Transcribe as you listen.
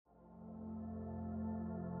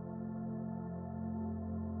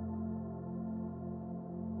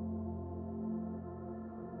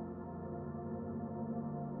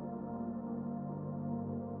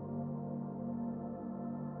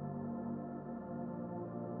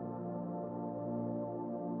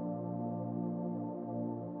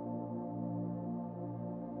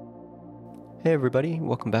Hey, everybody,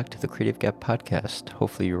 welcome back to the Creative Gap Podcast.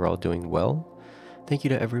 Hopefully, you're all doing well. Thank you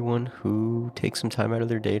to everyone who takes some time out of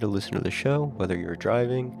their day to listen to the show, whether you're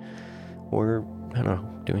driving or, I don't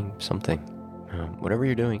know, doing something. Whatever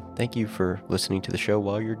you're doing, thank you for listening to the show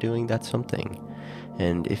while you're doing that something.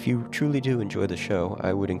 And if you truly do enjoy the show,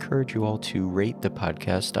 I would encourage you all to rate the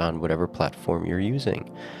podcast on whatever platform you're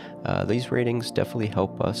using. These ratings definitely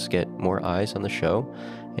help us get more eyes on the show,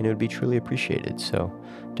 and it would be truly appreciated. So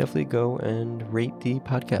definitely go and rate the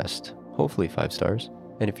podcast, hopefully 5 stars.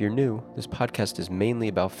 And if you're new, this podcast is mainly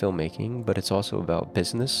about filmmaking, but it's also about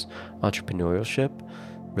business, entrepreneurship,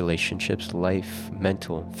 relationships, life,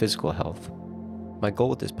 mental, and physical health. My goal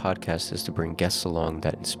with this podcast is to bring guests along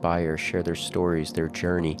that inspire, share their stories, their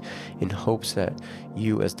journey, in hopes that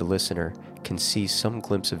you, as the listener, can see some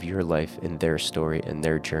glimpse of your life in their story and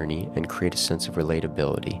their journey and create a sense of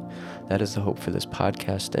relatability. That is the hope for this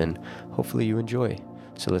podcast, and hopefully you enjoy.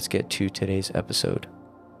 So let's get to today's episode.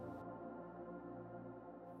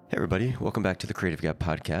 Hey, everybody, welcome back to the Creative Gap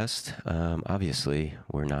Podcast. Obviously,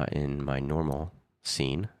 we're not in my normal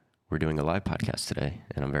scene. We're doing a live podcast today,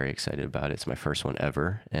 and I'm very excited about it. It's my first one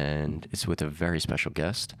ever, and it's with a very special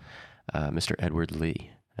guest, Mr. Edward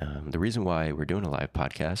Lee. The reason why we're doing a live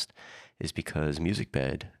podcast is because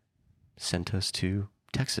MusicBed sent us to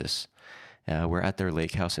Texas. We're at their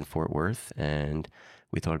lake house in Fort Worth, and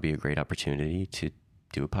we thought it'd be a great opportunity to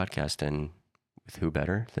do a podcast, and with who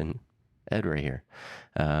better than Ed right here.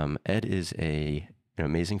 Ed is an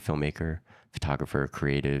amazing filmmaker, photographer,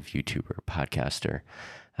 creative, YouTuber, podcaster.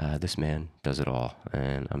 This man does it all,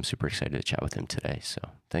 and I'm super excited to chat with him today. So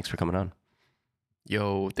thanks for coming on.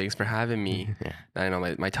 Yo, thanks for having me. Yeah. I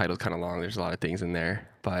know my title's kind of long. There's a lot of things in there,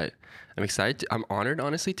 but I'm excited. I'm honored,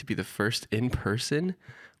 honestly, to be the first in person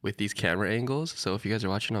with these camera angles. So if you guys are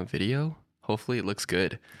watching on video, hopefully it looks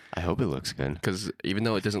good. I hope it looks good. Because even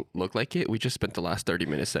though it doesn't look like it, we just spent the last 30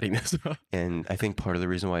 minutes setting this up. And I think part of the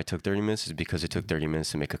reason why it took 30 minutes is because it took 30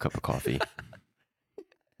 minutes to make a cup of coffee.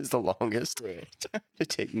 It's the longest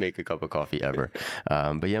to make a cup of coffee ever.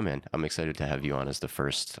 But yeah, man, I'm excited to have you on as the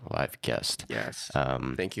first live guest. Yes.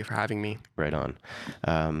 Thank you for having me. Right on.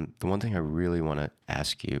 The one thing I really want to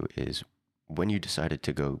ask you is when you decided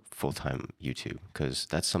to go full-time YouTube, because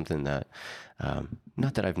that's something that,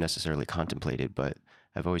 not that I've necessarily contemplated, but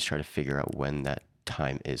I've always tried to figure out when that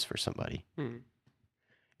time is for somebody.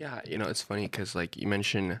 Yeah, it's funny because like you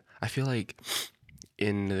mentioned, I feel like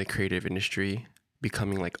in the creative industry,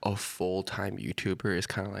 becoming like a full-time YouTuber is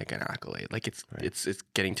kind of like an accolade. Like it's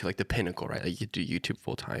getting to like the pinnacle, right? Like you do YouTube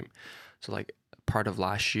full-time. So like part of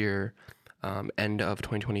last year, end of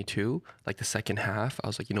 2022, like the second half, I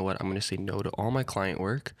was like, you know what? I'm gonna say no to all my client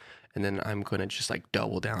work, and then I'm gonna just like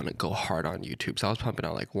double down and go hard on YouTube. So I was pumping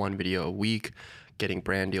out like one video a week, getting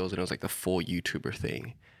brand deals, and it was like the full YouTuber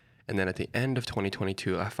thing. And then at the end of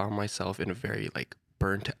 2022, I found myself in a very like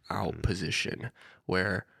burnt out position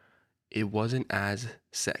where it wasn't as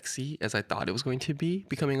sexy as I thought it was going to be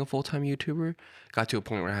becoming a full-time YouTuber. Got to a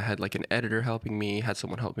point where I had like an editor helping me, had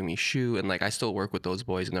someone helping me shoot, and like I still work with those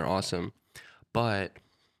boys and they're awesome. But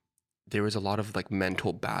there was a lot of like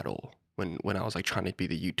mental battle when I was like trying to be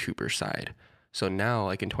the YouTuber side. So now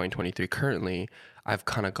like in 2023 currently, I've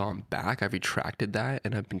kind of gone back. I've retracted that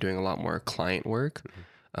and I've been doing a lot more client work.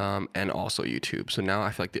 And also YouTube. So now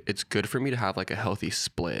I feel like it's good for me to have like a healthy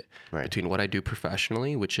split between what I do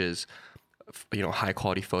professionally, which is, high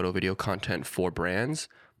quality photo video content for brands,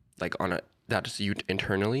 like that's used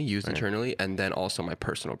internally, and then also my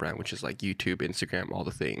personal brand, which is like YouTube, Instagram, all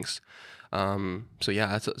the things. So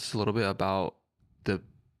yeah, that's a little bit about the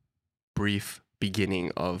brief beginning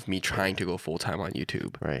of me trying to go full time on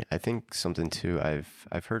YouTube. Right. I think something too,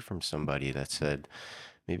 I've heard from somebody that said,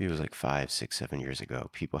 maybe it was like 5, 6, 7 years ago,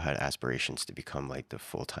 people had aspirations to become like the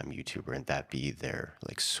full-time YouTuber and that be their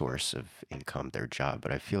like source of income, their job.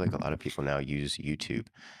 But I feel like a lot of people now use YouTube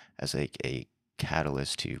as like a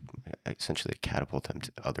catalyst to essentially catapult them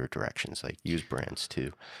to other directions, like use brands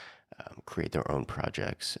to create their own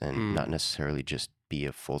projects and not necessarily just be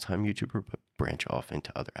a full-time YouTuber, but branch off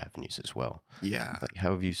into other avenues as well. Yeah. Like,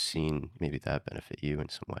 how have you seen maybe that benefit you in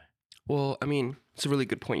some way? Well, I mean, it's a really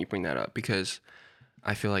good point you bring that up because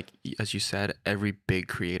I feel like, as you said, every big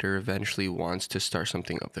creator eventually wants to start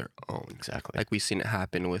something of their own. Exactly. Like we've seen it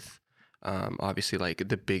happen with Obviously, like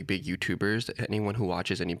the big YouTubers, anyone who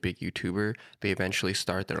watches any big YouTuber, they eventually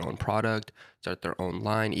start their own product, start their own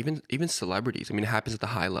line. Even celebrities. I mean, it happens at the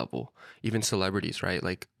high level. Even celebrities, right?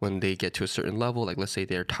 Like when they get to a certain level, like let's say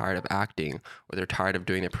they're tired of acting or they're tired of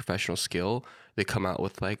doing their professional skill, they come out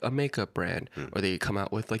with like a makeup brand, or they come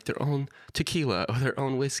out with like their own tequila or their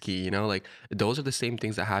own whiskey. Like those are the same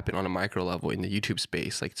things that happen on a micro level in the YouTube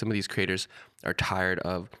space. Like some of these creators are tired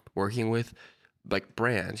of working with like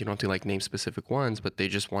brands. You don't have to like name specific ones, but they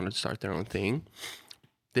just want to start their own thing.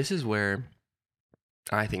 This is where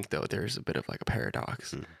I think though there's a bit of like a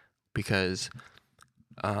paradox because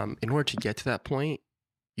in order to get to that point,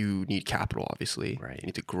 you need capital. Obviously, Right. You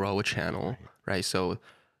need to grow a channel, right? So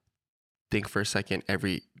think for a second,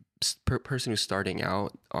 every person who's starting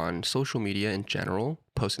out on social media in general,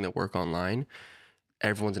 posting their work online,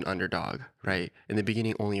 everyone's an underdog, right? In the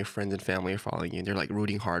beginning, only your friends and family are following you, and they're like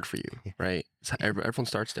rooting hard for you, right? So everyone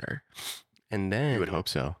starts there, and then You would hope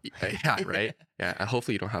so. yeah, right, yeah.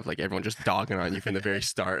 Hopefully, you don't have like everyone just dogging on you from the very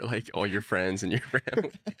start, like all your friends and your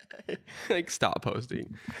family, like stop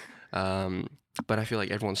posting. But I feel like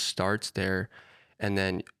everyone starts there, and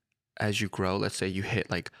then as you grow, let's say you hit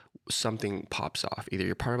like something pops off, either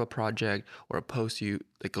you're part of a project or a post you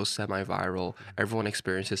that goes semi-viral. Everyone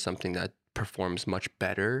experiences something that performs much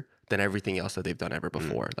better than everything else that they've done ever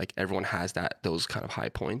before. Like everyone has those kind of high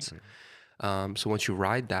points. So once you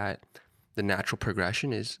ride that, the natural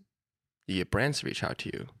progression is you get brands to reach out to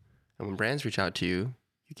you, and when brands reach out to you,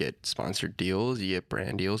 you get sponsored deals, you get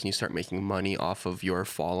brand deals, and you start making money off of your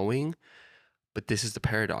following. But this is the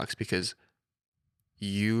paradox because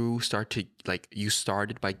you started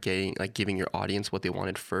by giving your audience what they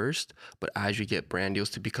wanted first, but as you get brand deals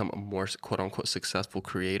to become a more quote unquote successful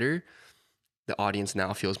creator, the audience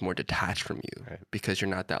now feels more detached from you, Right. because you're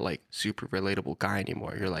not that like super relatable guy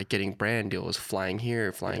anymore. You're like getting brand deals, flying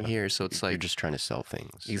here, flying here. So it's You're like just trying to sell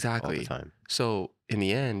things all exactly. the time. So in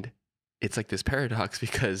the end, it's like this paradox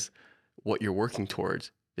because what you're working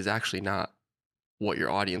towards is actually not what your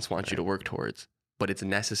audience wants you to work towards, but it's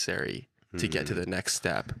necessary to get to the next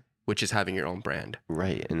step, which is having your own brand.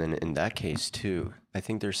 Right. And then in that case too, I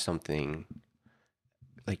think there's something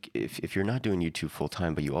like if you're not doing YouTube full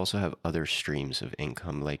time, but you also have other streams of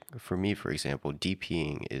income, like for me, for example,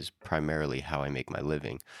 DPing is primarily how I make my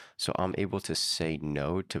living. So I'm able to say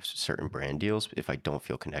no to certain brand deals if I don't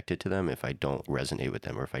feel connected to them, if I don't resonate with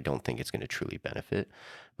them, or if I don't think it's going to truly benefit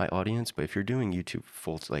my audience. But if you're doing YouTube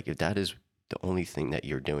full, like if that is the only thing that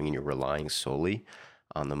you're doing and you're relying solely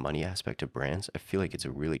on the money aspect of brands, I feel like it's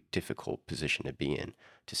a really difficult position to be in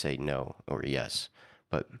to say no or yes.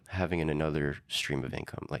 But having another stream of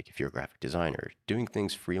income, like if you're a graphic designer, doing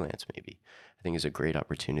things freelance maybe, I think is a great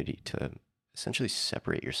opportunity to essentially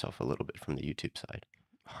separate yourself a little bit from the YouTube side.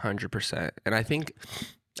 100%. And I think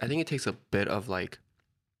it takes a bit of like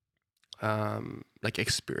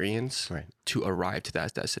experience Right. to arrive to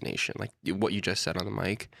that destination. Like what you just said on the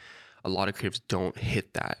mic, a lot of creatives don't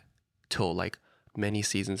hit that till like many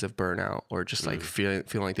seasons of burnout, or just like feeling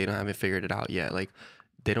like they don't haven't figured it out yet. Like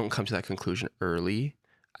they don't come to that conclusion early.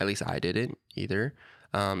 At least I didn't either.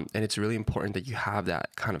 And it's really important that you have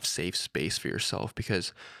that kind of safe space for yourself,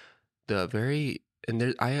 because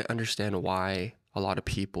I understand why a lot of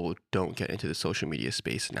people don't get into the social media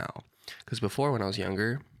space now. Because before, when I was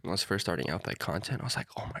younger, when I was first starting out that content, I was like,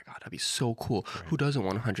 oh my God, that'd be so cool. Right. Who doesn't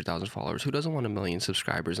want 100,000 followers? Who doesn't want 1 million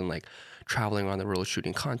subscribers and like traveling around the world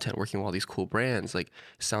shooting content, working with all these cool brands? Like,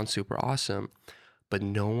 it sounds super awesome. But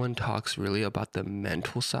no one talks really about the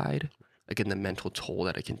mental side, like in the mental toll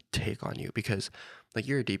that it can take on you. Because like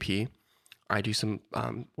you're a DP, I do some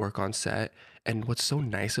work on set, and what's so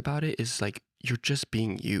nice about it is like you're just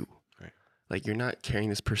being you. Right. Like you're not carrying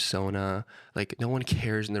this persona. Like no one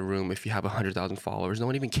cares in the room if you have 100,000 followers. No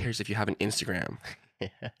one even cares if you have an Instagram. Yeah,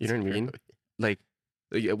 You know what I mean? Like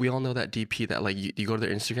we all know that DP that like you go to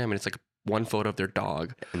their Instagram and it's like one photo of their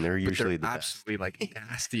dog, and they're usually they're the absolutely like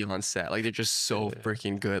nasty on set. Like they're just so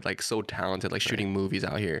freaking good, like so talented, like shooting movies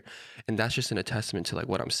out here. And that's just a testament to like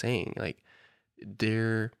what I'm saying. Like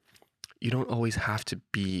you don't always have to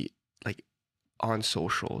be like on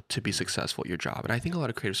social to be successful at your job. And I think a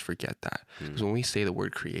lot of creators forget that, because when we say the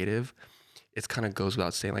word creative, it kind of goes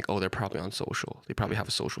without saying like, oh, they're probably on social. They probably have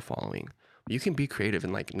a social following. You can be creative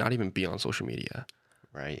and like not even be on social media.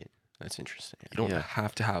 Right. That's interesting. You don't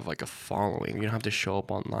have to have like a following. You don't have to show up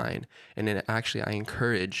online. And then actually, I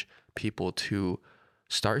encourage people to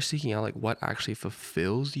start seeking out like what actually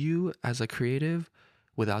fulfills you as a creative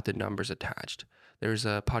without the numbers attached. There's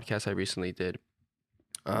a podcast I recently did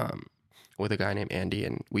with a guy named Andy,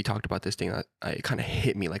 and we talked about this thing that it kind of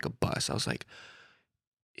hit me like a bus. I was like,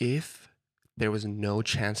 if there was no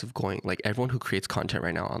chance of going, like everyone who creates content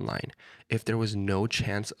right now online, if there was no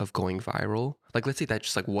chance of going viral, like let's say that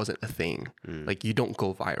just like wasn't a thing, Mm. like you don't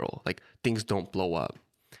go viral, like things don't blow up,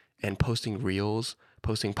 and posting reels,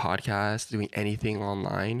 posting podcasts, doing anything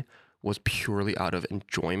online was purely out of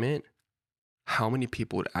enjoyment, how many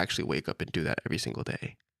people would actually wake up and do that every single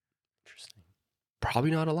day? Interesting.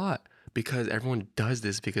 Probably not a lot, because everyone does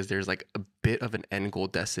this because there's like a bit of an end goal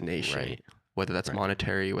destination, Right. whether that's Right.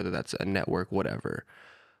 monetary, whether that's a network, whatever.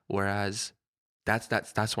 Whereas that's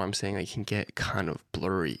why I'm saying like, it can get kind of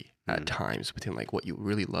blurry at times between like what you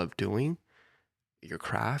really love doing, your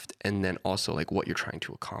craft, and then also like what you're trying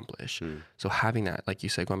to accomplish. So having that, like you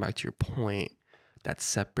said, going back to your point, that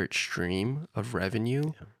separate stream of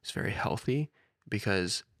revenue is very healthy,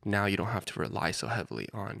 because now you don't have to rely so heavily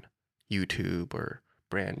on YouTube or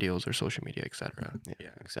brand deals or social media, etc. Yeah,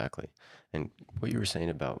 exactly. And what you were saying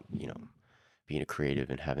about, being a creative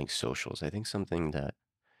and having socials, I think something that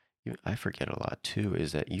I forget a lot too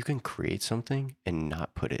is that you can create something and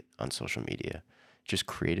not put it on social media. Just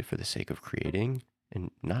create it for the sake of creating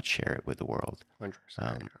and not share it with the world.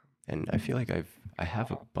 100%. And I feel like I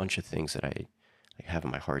have a bunch of things that I have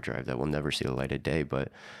on my hard drive that will never see the light of day,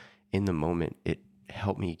 but in the moment it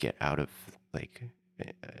helped me get out of like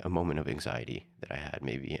a moment of anxiety that I had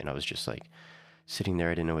maybe, and I was just like sitting there,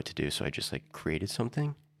 I didn't know what to do, so I just like created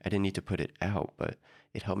something. I didn't need to put it out, but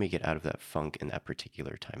it helped me get out of that funk in that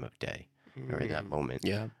particular time of day or in that moment.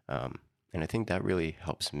 Yeah. And I think that really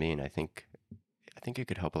helps me, and I think it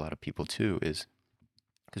could help a lot of people too, is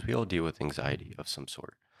because we all deal with anxiety of some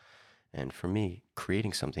sort. And for me,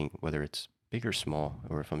 creating something, whether it's big or small,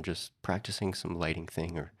 or if I'm just practicing some lighting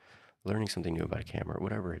thing or learning something new about a camera,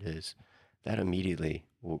 whatever it is, that immediately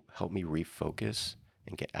will help me refocus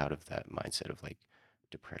and get out of that mindset of like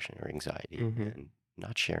depression or anxiety. And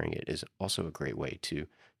not sharing it is also a great way to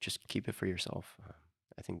just keep it for yourself.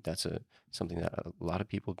 I think that's something that a lot of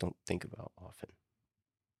people don't think about often.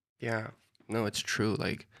 Yeah. No, it's true.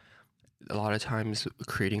 Like a lot of times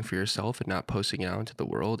creating for yourself and not posting it out into the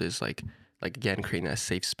world is like again creating that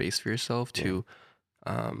safe space for yourself to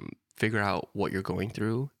figure out what you're going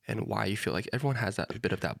through and why you feel like everyone has that a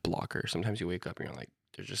bit of that blocker. Sometimes you wake up and you're like,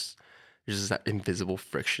 there's just that invisible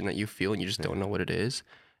friction that you feel and you just don't know what it is.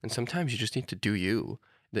 And sometimes you just need to do you.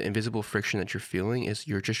 The invisible friction that you're feeling is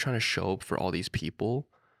you're just trying to show up for all these people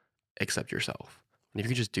except yourself. And if you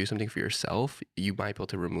can just do something for yourself, you might be able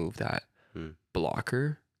to remove that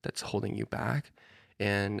blocker that's holding you back.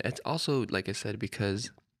 And it's also, like I said, because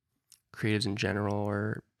creatives in general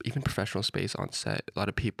or even professional space on set, a lot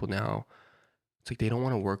of people now, it's like they don't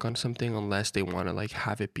want to work on something unless they want to like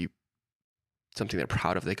have it be something they're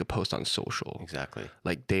proud of they could post on social. Exactly.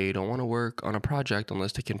 Like they don't want to work on a project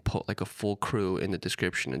unless they can put like a full crew in the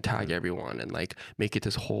description and tag everyone and like make it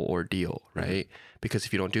this whole ordeal, right? Because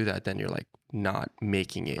if you don't do that, then you're like not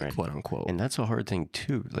making it, Right. quote unquote. And that's a hard thing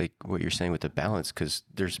too, like what you're saying with the balance, because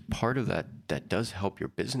there's part of that that does help your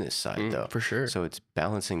business side though. For sure. So it's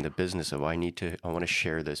balancing the business of I want to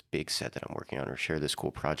share this big set that I'm working on or share this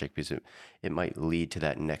cool project because it might lead to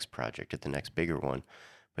that next project or the next bigger one.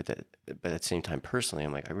 But at the same time, personally,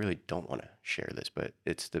 I'm like, I really don't want to share this, but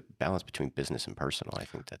it's the balance between business and personal. I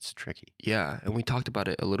think that's tricky. Yeah, and we talked about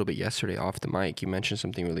it a little bit yesterday off the mic. You mentioned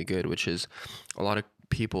something really good, which is a lot of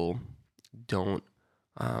people don't.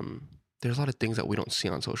 There's a lot of things that we don't see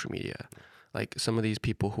on social media, like some of these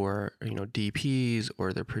people who are DPs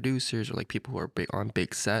or they're producers or like people who are big on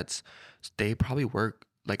big sets. They probably work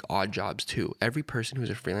like odd jobs too. Every person who's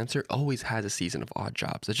a freelancer always has a season of odd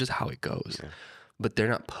jobs. That's just how it goes. Yeah. But they're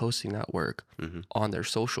not posting that work on their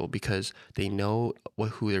social because they know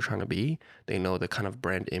who they're trying to be. They know the kind of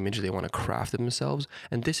brand image they want to craft themselves.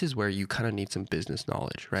 And this is where you kind of need some business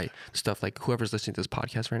knowledge, right? Stuff like whoever's listening to this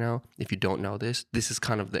podcast right now, if you don't know this, this is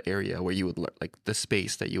kind of the area where you would learn, like the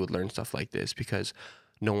space that you would learn stuff like this, because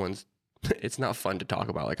no one's, it's not fun to talk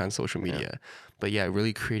about like on social media. But yeah,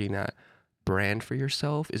 really creating that brand for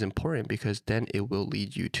yourself is important because then it will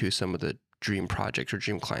lead you to some of the dream projects or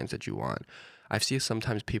dream clients that you want. I've seen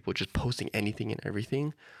sometimes people just posting anything and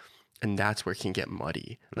everything, and that's where it can get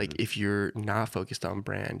muddy. Like if you're not focused on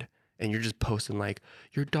brand and you're just posting like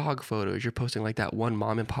your dog photos, you're posting like that one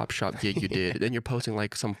mom and pop shop gig you did, then you're posting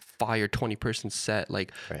like some fire 20-person set,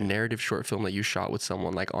 like narrative short film that you shot with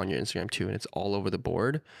someone like on your Instagram too, and it's all over the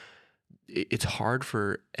board. It's hard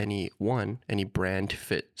for any brand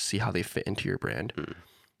to see how they fit into your brand,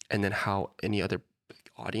 and then how any other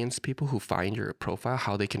audience people who find your profile,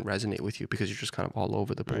 how they can resonate with you because you're just kind of all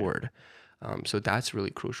over the board. So that's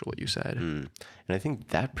really crucial what you said. And I think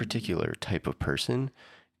that particular type of person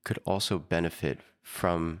could also benefit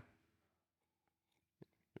from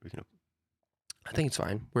I think it's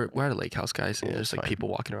fine. We're at a lake house, guys, and Yeah, there's it's like fine. people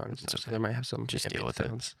walking around and It's stuff. So okay. there might have some Just deal ambient with it.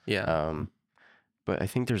 sounds. Yeah. But I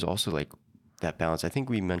think there's also like that balance. I think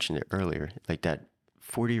we mentioned it earlier, like that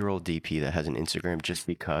 40-year-old DP that has an Instagram just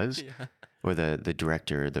because, Yeah. or the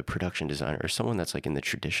director, the production designer, or someone that's like in the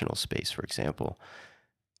traditional space, for example,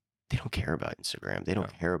 they don't care about Instagram. They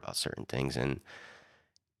don't No. care about certain things. And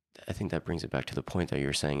I think that brings it back to the point that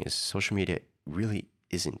you're saying is social media really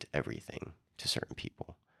isn't everything to certain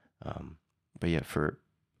people. But yeah, for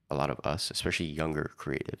a lot of us, especially younger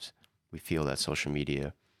creatives, we feel that social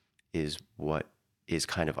media is what is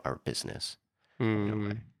kind of our business in a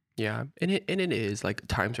way. Yeah, and it is like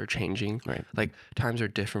times are changing. Right. Like times are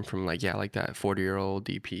different from like like that 40-year-old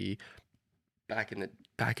DP back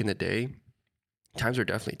in the day. Times are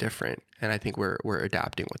definitely different, and I think we're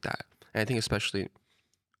adapting with that. And I think especially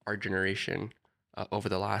our generation over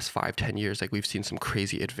the last 5-10 years, like we've seen some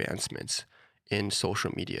crazy advancements in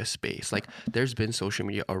social media space. Like there's been social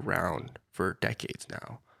media around for decades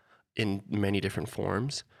now in many different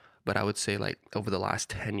forms, but I would say like over the last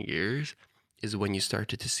 10 years is when you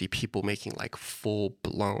started to see people making like full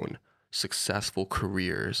blown successful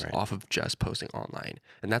careers Right. off of just posting online.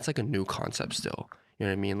 And that's like a new concept still. You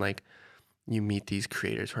know what I mean? Like you meet these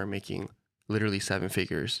creators who are making literally 7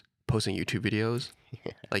 figures posting YouTube videos.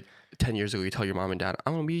 Yeah. Like 10 years ago, you tell your mom and dad, I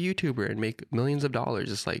want to be a YouTuber and make millions of dollars.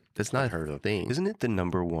 It's like, that's not Unheard a of. thing. Isn't it the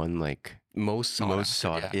number one like Most sought most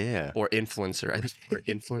after, sought? yeah. Yeah. Or influencer. I think or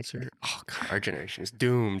influencer. Oh God, our generation is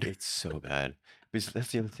doomed. It's so bad. Because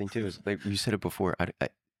that's the other thing too. Is like you said it before.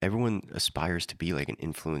 Everyone aspires to be like an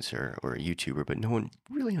influencer or a YouTuber, but no one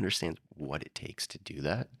really understands what it takes to do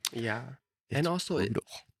that. Yeah. It's And also brutal.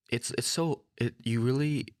 it's so you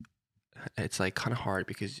really it's like kind of hard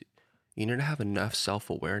because you need to have enough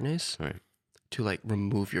self-awareness Right. to like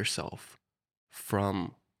remove yourself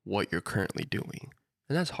from what you're currently doing.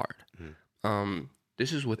 And that's hard.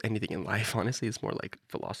 This is with anything in life, honestly. It's more like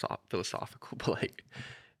philosophical, but like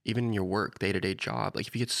even in your work, day-to-day job, like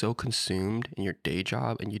if you get so consumed in your day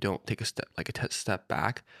job and you don't take a step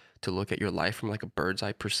back to look at your life from like a bird's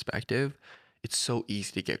eye perspective, it's so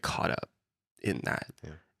easy to get caught up in that. Yeah.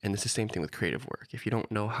 And it's the same thing with creative work. If you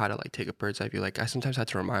don't know how to like take a bird's eye view, like I sometimes have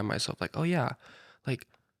to remind myself, like, oh yeah, like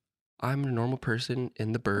I'm a normal person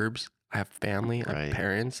in the burbs. I have family, I have Right.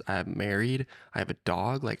 parents, I'm married, I have a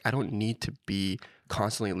dog. Like I don't need to be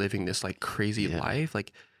constantly living this like crazy Yeah. life.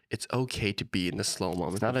 Like it's okay to be in the slow It's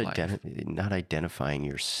moments not of life. not identifying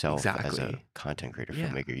yourself as a Exactly. content creator, Yeah.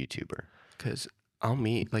 filmmaker, YouTuber. Because I'll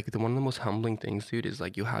meet like one of the most humbling things, dude, is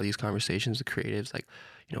like you have these conversations with creatives, like,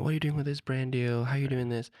 you know, what are you doing with this brand deal? How are you doing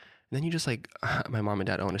this? And then you just like, my mom and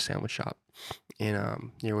dad own a sandwich shop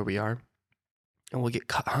in near where we are, and we'll get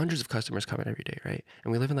hundreds of customers coming every day, right?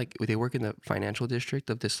 And we live in like they work in the financial district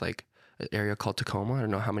of this like area called Tacoma. I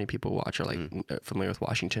don't know how many people watch are like familiar with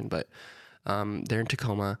Washington, but they're in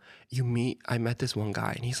Tacoma. I met this one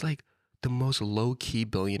guy, and he's like the most low key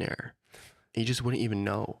billionaire. And you just wouldn't even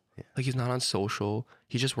know. Yeah. Like he's not on social.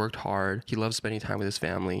 He just worked hard. He loves spending time with his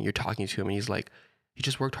family. You're talking to him, and he's like, he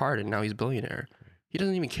just worked hard, and now he's a billionaire. He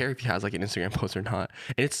doesn't even care if he has like an Instagram post or not.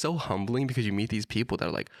 And it's so humbling because you meet these people that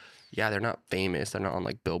are like, yeah, they're not famous. They're not on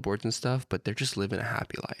like billboards and stuff, but they're just living a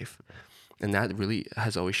happy life. And that really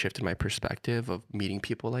has always shifted my perspective of meeting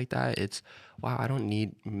people like that. It's, wow, I don't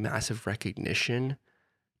need massive recognition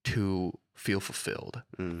to feel fulfilled.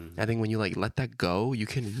 I think when you like let that go, you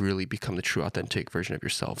can really become the true authentic version of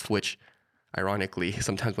yourself, which ironically,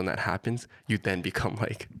 sometimes when that happens, you then become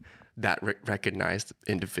like that recognized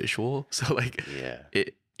individual. So like Yeah.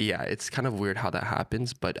 it's kind of weird how that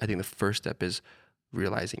happens, but I think the first step is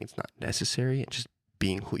realizing it's not necessary and just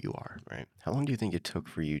being who you are. Right. How long do you think it took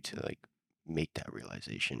for you to like make that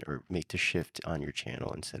realization or make the shift on your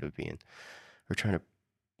channel instead of being or trying to,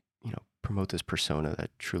 promote this persona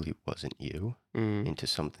that truly wasn't you into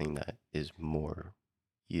something that is more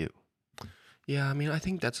you? Yeah, I mean, I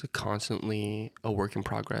think that's constantly a work in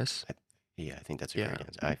progress. Yeah, I think that's a great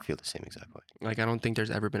answer. I feel the same exact way. Like, I don't think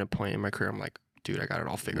there's ever been a point in my career I'm like, dude, I got it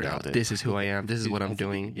all figured out. Nailed it. This is who I am. This is what I I'm think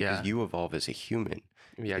doing. because Yeah. you evolve as a human.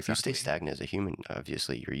 Yeah, If you stay exactly. stagnant as a human,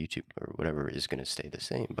 obviously your YouTube or whatever is going to stay the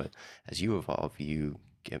same. But as you evolve, you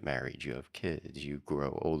get married, you have kids, you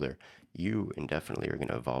grow older, you indefinitely are going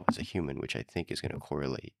to evolve as a human, which I think is going to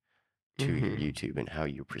correlate to your YouTube and how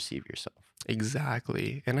you perceive yourself.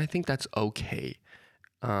 Exactly. And I think that's okay.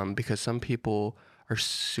 Because some people are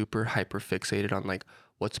super hyper fixated on like,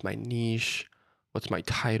 what's my niche? What's my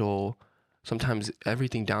title? Sometimes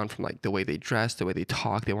everything down from like the way they dress, the way they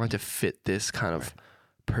talk, they want to fit this kind of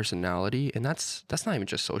personality. And that's not even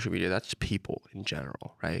just social media, that's people in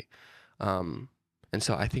general, right? And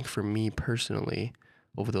so I think for me personally,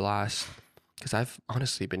 over the last because I've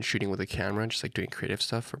honestly been shooting with a camera and just like doing creative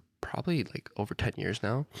stuff for probably like over 10 years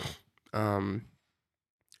now. Um,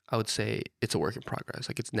 I would say it's a work in progress.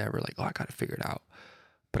 Like it's never like, oh, I got to figure it out.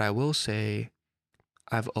 But I will say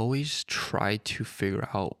I've always tried to figure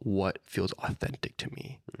out what feels authentic to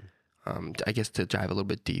me. I guess to dive a little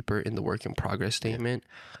bit deeper in the work in progress statement,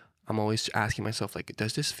 I'm always asking myself, like,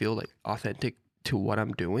 does this feel like authentic to what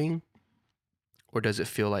I'm doing? Or does it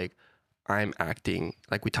feel like I'm acting,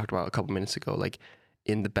 like we talked about a couple minutes ago, like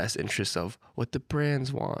in the best interest of what the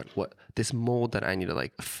brands want, what this mold that I need to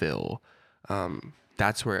like fill?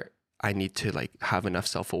 That's where I need to like have enough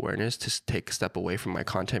self-awareness to take a step away from my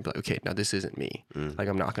content, be like, okay, now this isn't me. Like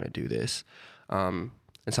I'm not gonna do this.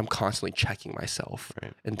 And so I'm constantly checking myself.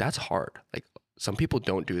 Right. And that's hard. Like some people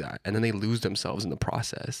don't do that and then they lose themselves in the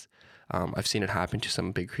process. I've seen it happen to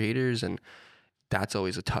some big creators, and that's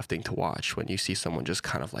always a tough thing to watch when you see someone just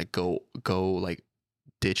kind of like go like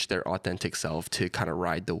ditch their authentic self to kind of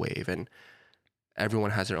ride the wave. And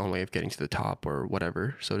everyone has their own way of getting to the top or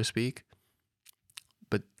whatever, so to speak.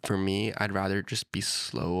 But for me, I'd rather just be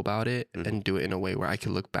slow about it and do it in a way where I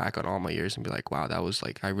can look back on all my years and be like, wow, that was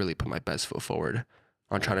like, I really put my best foot forward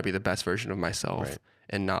on trying to be the best version of myself. Right.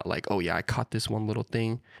 And not like, oh yeah, I caught this one little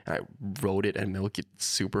thing and I wrote it and milked it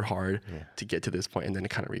super hard to get to this point and then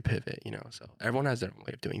kind of repivot, you know? So everyone has their own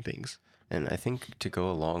way of doing things. And I think to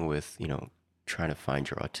go along with, trying to find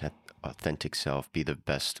your authentic self, be the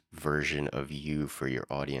best version of you for your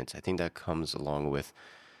audience, I think that comes along with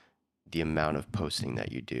the amount of posting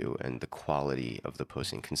that you do and the quality of the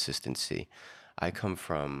posting consistency. I come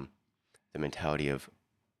from the mentality of,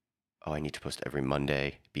 oh, I need to post every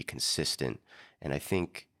Monday, be consistent. And I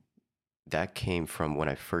think that came from when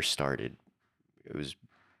I first started. It was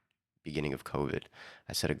beginning of COVID.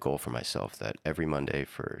 I set a goal for myself that every Monday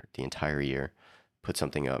for the entire year, put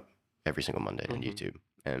something up every single Monday on YouTube.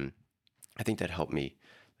 And I think that helped me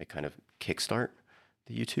like kind of kickstart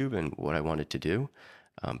the YouTube and what I wanted to do.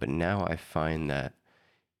 But now I find that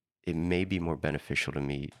it may be more beneficial to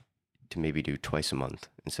me to maybe do twice a month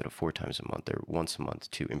instead of 4 times a month or once a month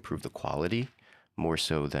to improve the quality more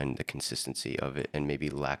so than the consistency of it, and maybe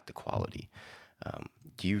lack the quality.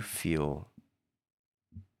 Do you feel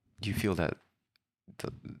that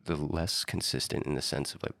the less consistent in the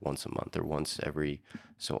sense of like once a month or once every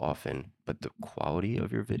so often, but the quality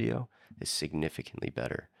of your video is significantly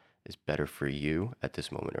better, is better for you at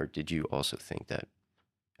this moment? Or did you also think that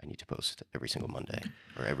I need to post every single Monday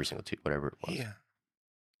or every single whatever it was? Yeah.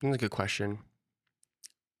 That's a good question.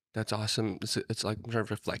 That's awesome. It's like I'm sort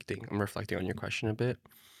of reflecting. I'm reflecting on your question a bit.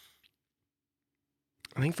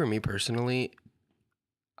 I think for me personally,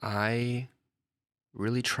 I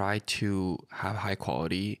really try to have high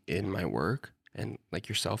quality in my work, and like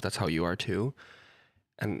yourself, that's how you are too.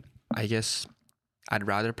 And I guess I'd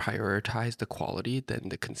rather prioritize the quality than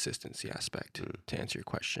the consistency aspect to answer your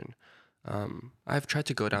question. I've tried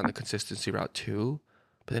to go down the consistency route too,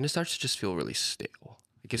 but then it starts to just feel really stale.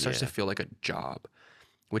 Like it starts to feel like a job,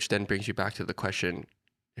 which then brings you back to the question,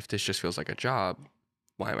 if this just feels like a job,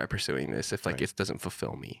 why am I pursuing this if like it doesn't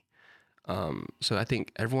fulfill me? So I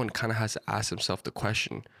think everyone kind of has to ask themselves the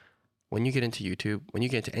question, when you get into YouTube, when you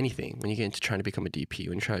get into anything, when you get into trying to become a DP,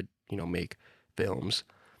 when you try to, make films,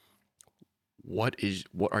 what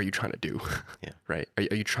are you trying to do? Right?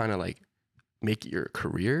 Are you trying to like make it your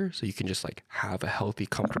career so you can just like have a healthy,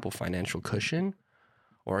 comfortable financial cushion?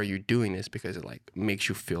 Or are you doing this because it like makes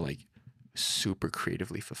you feel like super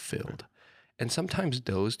creatively fulfilled? And sometimes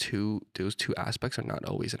those two aspects are not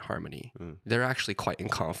always in harmony. They're actually quite in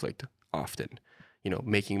conflict often.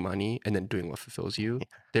 Making money and then doing what fulfills you,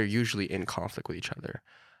 they're usually in conflict with each other.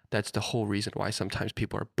 That's the whole reason why sometimes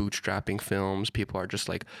people are bootstrapping films. People are just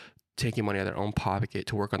like taking money out of their own pocket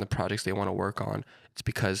to work on the projects they want to work on. It's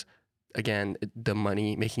because, again, the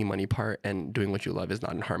making money part and doing what you love is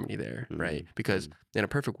not in harmony there, right? Because in a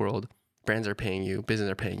perfect world, brands are paying you,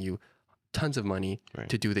 business are paying you tons of money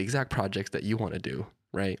to do the exact projects that you want to do,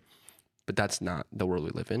 right? But that's not the world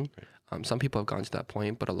we live in. Some people have gone to that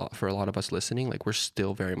point, but for a lot of us listening, like we're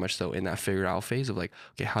still very much so in that figure out phase of like,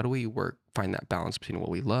 okay, how do we find that balance between what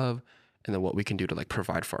we love and then what we can do to like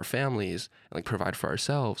provide for our families and like provide for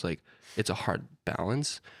ourselves? Like it's a hard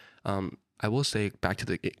balance. I will say, back to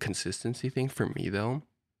the consistency thing, for me though,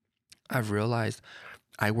 I've realized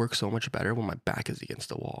I work so much better when my back is against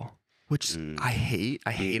the wall, which I hate.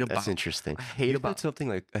 I hate about. That's interesting. I hate about something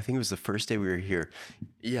like, I think it was the first day we were here.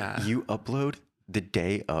 Yeah. You upload the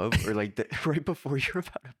day of, or like right before you're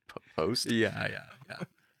about to post. Yeah.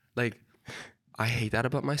 Like, I hate that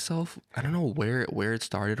about myself. I don't know where it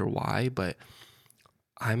started or why, but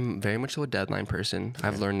I'm very much so a deadline person.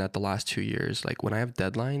 I've Okay. learned that the last 2 years, like when I have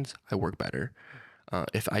deadlines, I work better.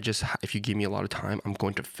 If you give me a lot of time, I'm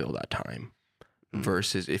going to fill that time. Mm.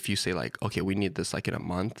 Versus if you say like, okay, we need this like in a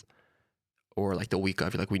month, or like the week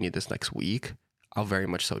of, like we need this next week, I'll very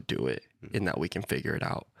much so do it in that week and figure it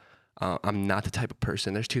out. I'm not the type of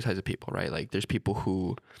person. There's two types of people, right? Like there's people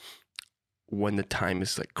who, when the time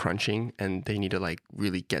is like crunching and they need to like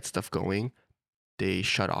really get stuff going, they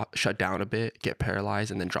shut down a bit, get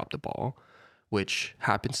paralyzed, and then drop the ball, which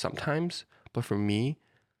happens sometimes. But for me,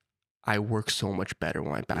 I work so much better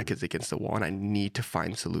when my back is against the wall and I need to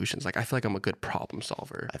find solutions. Like I feel like I'm a good problem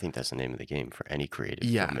solver. I think that's the name of the game for any creative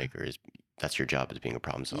Yeah. filmmaker. Is that's your job, as being a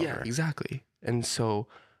problem solver. Yeah, exactly. And so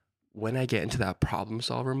when I get into that problem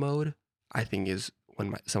solver mode, I think is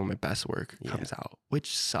when some of my best work Yeah. comes out,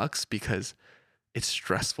 which sucks because it's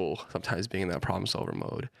stressful sometimes being in that problem solver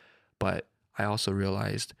mode. But I also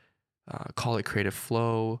realized, call it creative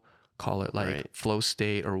flow, call it like Right. flow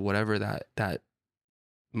state, or whatever that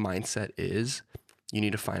mindset is. You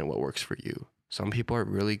need to find what works for you. Some people are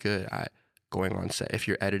really good at going on set. If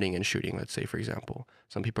you're editing and shooting, let's say, for example,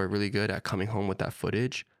 some people are really good at coming home with that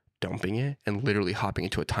footage, dumping it, and literally hopping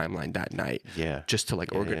into a timeline that night Yeah. just to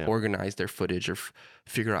like Yeah. organize their footage, or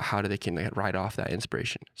figure out how they can like write off that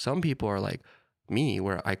inspiration. Some people are like me,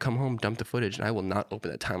 where I come home, dump the footage, and I will not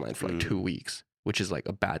open that timeline for like 2 weeks, which is like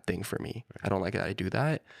a bad thing for me. I don't like that I do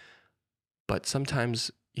that. But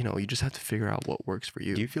sometimes, you know, you just have to figure out what works for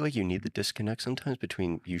you. Do you feel like you need the disconnect sometimes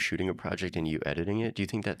between you shooting a project and you editing it? Do you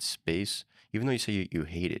think that space, even though you say you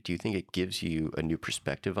hate it, do you think it gives you a new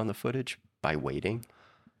perspective on the footage by waiting?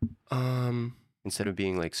 Instead of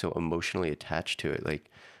being like so emotionally attached to it? Like,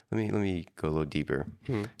 let me go a little deeper.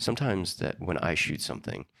 Sometimes that when I shoot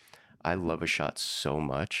something, I love a shot so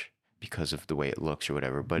much because of the way it looks or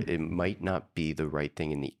whatever, but it might not be the right thing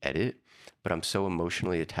in the edit. But I'm so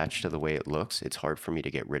emotionally attached to the way it looks, it's hard for me to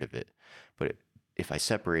get rid of it. But if I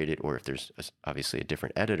separate it, or if there's obviously a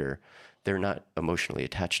different editor, they're not emotionally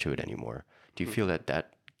attached to it anymore. Do you feel that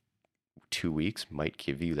that 2 weeks might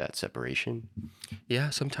give you that separation? Yeah,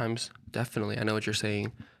 sometimes, definitely. I know what you're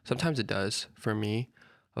saying. Sometimes it does for me.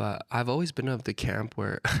 I've always been of the camp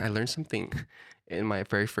where I learned something in my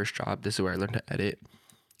very first job. This is where I learned to edit.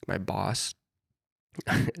 My boss,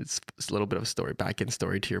 it's a little bit of a story, back end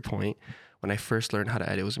story to your point. When I first learned how to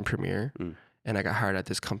edit was in Premiere, and I got hired at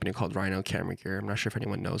this company called Rhino Camera Gear. I'm not sure if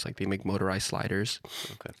anyone knows, like they make motorized sliders.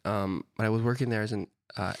 Okay. But I was working there as an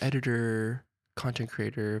editor, content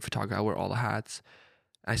creator, photographer. I wear all the hats.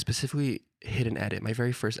 I specifically hit an edit. My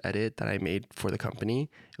very first edit that I made for the company,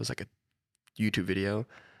 it was like a YouTube video.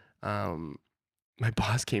 My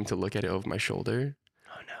boss came to look at it over my shoulder.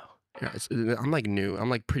 Oh no. Yeah, I'm like new. I'm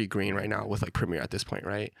like pretty green right now with like Premiere at this point,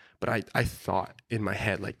 right? But I thought in my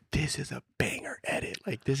head, like, this is a banger edit.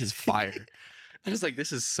 Like, this is fire. I was like,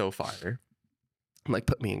 this is so fire. I'm like,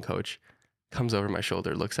 put me in, coach. Comes over my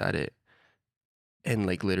shoulder, looks at it. And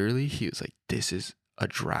like literally, he was like, this is a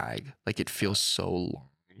drag. Like, it feels so long.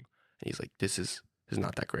 And he's like, this is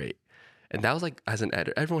not that great. And that was like, as an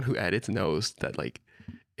editor, everyone who edits knows that like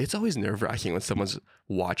it's always nerve-wracking when someone's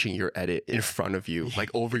watching your edit in front of you, like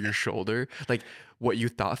over your shoulder. Like what you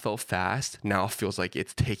thought felt fast now feels like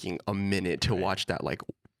it's taking a minute to watch that like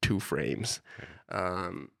 2 frames.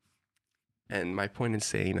 And my point in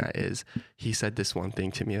saying that is, he said this one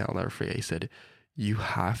thing to me that I'll never forget. He said, you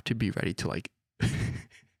have to be ready to like,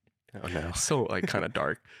 Oh no. so like kind of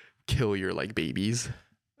dark, kill your like babies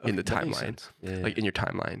in the That makes timeline, sense. Yeah. like in your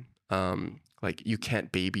timeline. Like you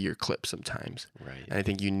can't baby your clip sometimes. Right. And I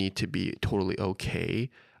think you need to be totally okay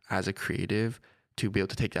as a creative to be able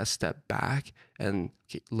to take that step back and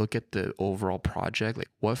look at the overall project,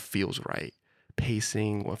 like what feels right,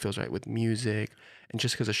 pacing, what feels right with music. And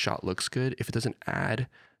just because a shot looks good, if it doesn't add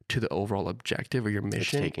to the overall objective or your It's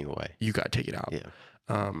mission, taking away. you got to take it out.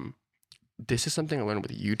 Yeah. This is something I learned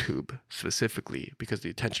with YouTube specifically because the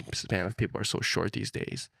attention span of people are so short these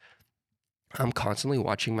days. I'm constantly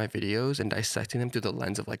watching my videos and dissecting them through the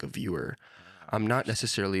lens of like a viewer. I'm not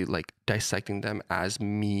necessarily like dissecting them as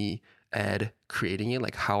me, Ed, creating it.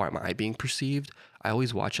 Like, how am I being perceived? I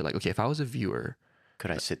always watch it like, okay, if I was a viewer,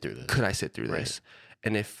 Could I sit through this? could I sit through Right. this?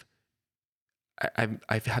 And if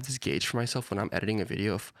I've had this gauge for myself when I'm editing a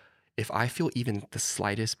video, if I feel even the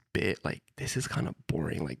slightest bit like this is kind of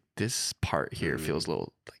boring, like this part here feels a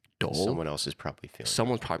little like dull, Someone else is probably feeling.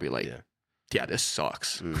 someone's probably like, yeah, this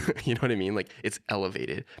sucks. You know what I mean? Like it's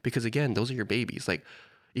elevated because again, those are your babies. Like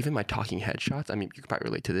even my talking head shots, I mean, you can probably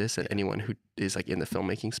relate to this, and anyone who is like in the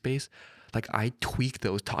filmmaking space, like I tweak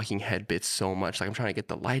those talking head bits so much. Like I'm trying to get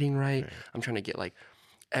the lighting right. I'm trying to get like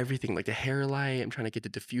everything, like the hair light. I'm trying to get the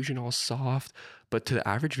diffusion all soft. But to the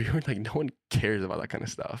average viewer, like no one cares about that kind of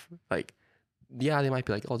stuff. Like, yeah, they might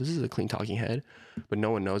be like, oh, this is a clean talking head. But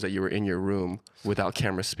no one knows that you were in your room without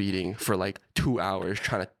camera speeding for like 2 hours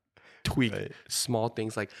trying to tweak Right. small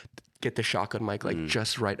things, like get the shotgun mic like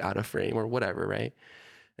just right out of frame or whatever, right?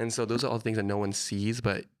 And so those are all things that no one sees.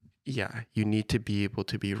 But yeah, you need to be able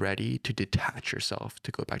to be ready to detach yourself,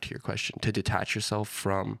 to go back to your question, to detach yourself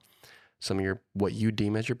from some of your what you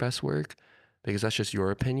deem as your best work, because that's just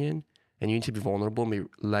your opinion, and you need to be vulnerable and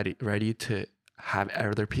be ready to have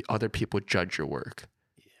other people judge your work.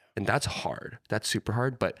 And that's hard. That's super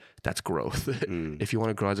hard, but that's growth. If you want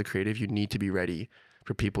to grow as a creative, you need to be ready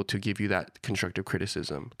for people to give you that constructive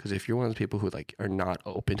criticism. Because if you're one of those people who like are not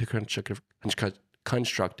open to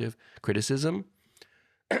constructive criticism,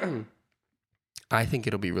 I think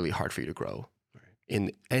it'll be really hard for you to grow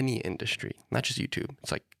in any industry, not just YouTube.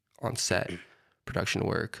 It's like on set, production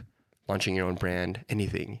work, launching your own brand,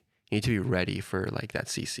 anything. You need to be ready for like that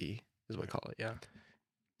CC is what I call it. Yeah.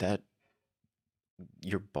 That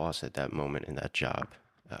your boss at that moment in that job,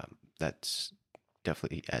 that's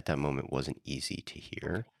definitely at that moment wasn't easy to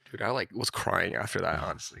hear. Dude, I like was crying after that,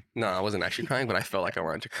 honestly. No, I wasn't actually crying, but I felt like I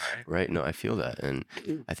wanted to cry. Right. No, I feel that. And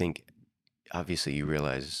I think obviously you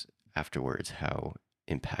realize afterwards how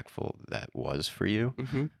impactful that was for you.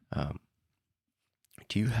 Mm-hmm.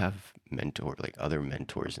 Do you have other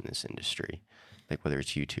mentors in this industry, like whether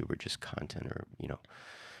it's YouTube or just content or,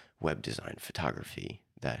 web design, photography,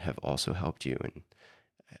 that have also helped you? And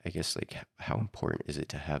I guess like how important is it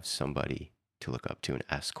to have somebody to look up to and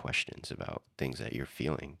ask questions about things that you're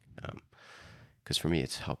feeling? Because for me,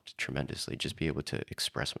 it's helped tremendously. Just be able to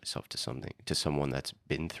express myself to someone that's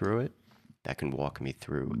been through it, that can walk me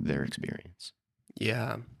through their experience.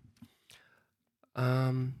 Yeah.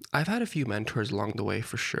 I've had a few mentors along the way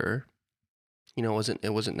for sure. It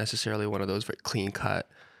wasn't necessarily one of those very clean cut,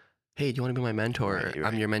 hey, do you want to be my mentor? Right.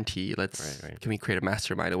 I'm your mentee. Can we create a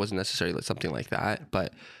mastermind? It wasn't necessarily something like that,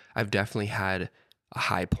 but I've definitely had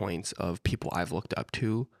high points of people I've looked up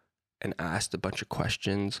to and asked a bunch of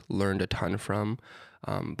questions, learned a ton from.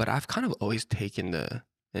 But I've kind of always taken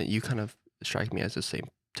you kind of strike me as the same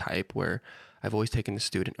type, where I've always taken the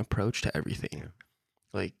student approach to everything. Yeah.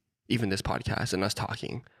 Like even this podcast and us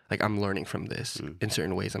talking, like I'm learning from this in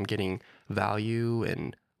certain ways. I'm getting value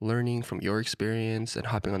and learning from your experience and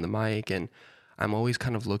hopping on the mic. And I'm always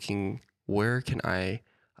kind of looking, where can I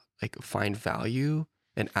like find value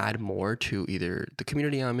and add more to either the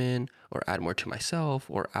community I'm in, or add more to myself,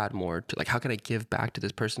 or add more to like, how can I give back to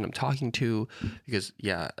this person I'm talking to? Because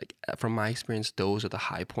yeah, like from my experience, those are the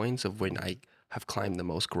high points of when I have climbed the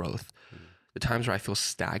most growth. The times where I feel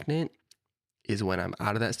stagnant is when I'm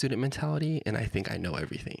out of that student mentality and I think I know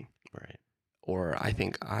everything. Right. Or I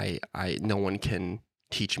think I no one can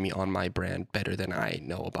teach me on my brand better than I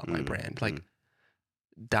know about my brand. Like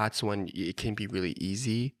that's when it can be really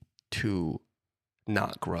easy to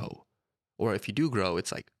not grow. Or if you do grow,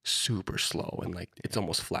 it's like super slow and like it's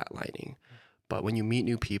almost flatlining. But when you meet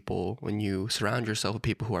new people, when you surround yourself with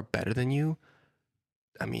people who are better than you,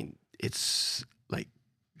 I mean, it's like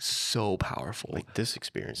so powerful. Like this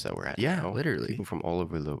experience that we're at Yeah, now, literally. people from all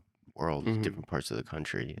over the world, different parts of the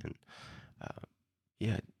country. And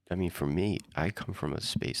yeah, I mean, for me, I come from a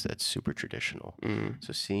space that's super traditional.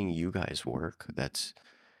 So seeing you guys work, that's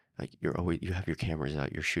like you have your cameras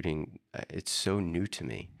out, you're shooting. It's so new to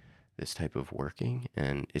me, this type of working,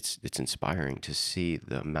 and it's inspiring to see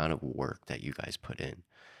the amount of work that you guys put in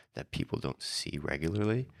that people don't see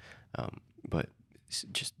regularly. But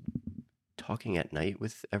just talking at night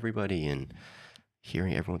with everybody and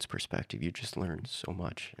hearing everyone's perspective, you just learn so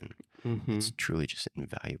much, and it's truly just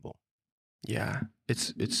invaluable. Yeah,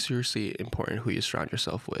 it's seriously important who you surround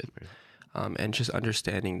yourself with, and just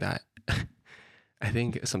understanding that. I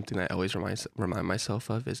think something that I always remind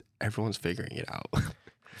myself of is everyone's figuring it out.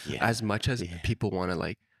 Yeah. As much as people want to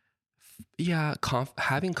like,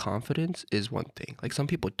 having confidence is one thing. Like some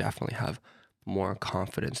people definitely have more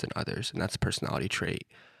confidence than others, and that's a personality trait.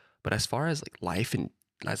 But as far as like life and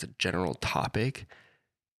as a general topic,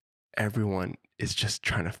 everyone is just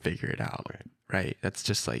trying to figure it out, right? That's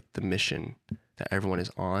just like the mission that everyone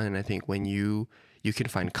is on. And I think when you can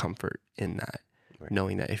find comfort in that,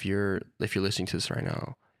 knowing that if you're listening to this right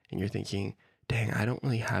now and you're thinking, dang, I don't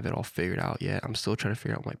really have it all figured out yet. I'm still trying to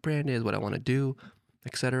figure out what my brand is, what I want to do,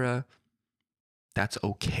 etc. That's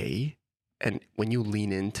okay. And when you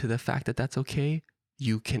lean into the fact that that's okay,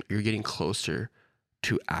 you're getting closer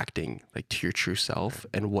to acting like to your true self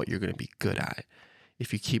and what you're going to be good at.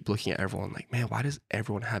 If you keep looking at everyone like, man, why does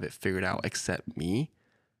everyone have it figured out except me?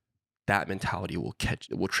 That mentality will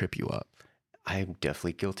trip you up. I'm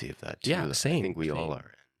definitely guilty of that Yeah, too. I same, think we all same.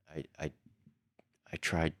 are. I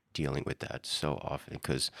try dealing with that so often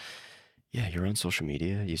because, yeah, you're on social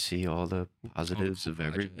media, you see all the All the positives cool of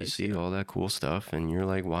every, you projects, see yeah. all that cool stuff, and you're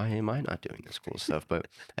like, why am I not doing this cool stuff? But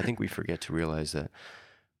I think we forget to realize that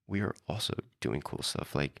we are also doing cool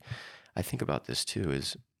stuff. Like, I think about this too,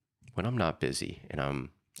 is when I'm not busy and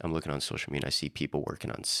I'm looking on social media and I see people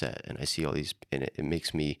working on set and I see all these, and it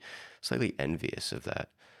makes me slightly envious of that.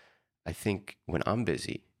 I think when I'm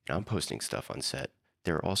busy and I'm posting stuff on set,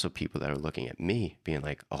 there are also people that are looking at me being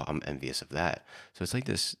like, oh, I'm envious of that. So it's like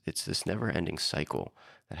this, it's this never ending cycle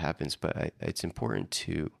that happens. But it's important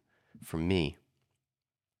to, for me,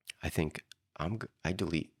 I think I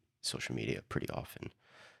delete social media pretty often,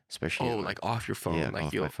 especially Oh, in my, like off your phone, yeah, like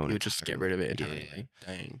off my phone you'll just get entirely. rid of it Yeah, yeah. entirely.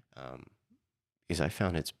 Dang. Um, because I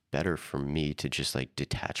found it's better for me to just like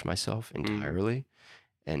detach myself Mm. entirely,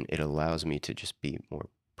 and it allows me to just be more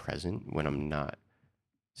present when I'm not,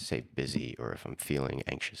 say, busy or if I'm feeling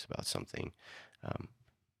anxious about something.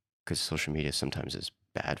 Because social media sometimes is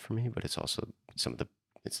bad for me, but it's also some of the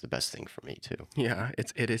it's the best thing for me too. Yeah,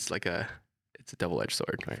 it is like it's a double-edged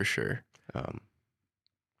sword Right. for sure. Um,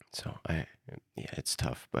 so yeah, it's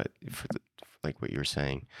tough, but like what you were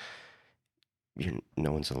saying,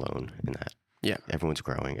 no one's alone in that. Yeah. Everyone's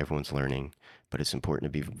growing, everyone's learning, but it's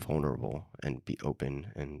important to be vulnerable and be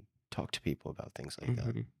open and talk to people about things like that.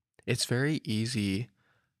 Hmm. It's very easy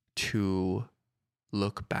to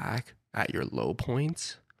look back at your low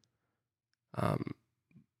points. Um,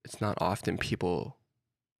 it's not often people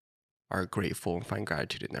are grateful and find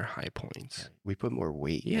gratitude in their high points. Right. We put more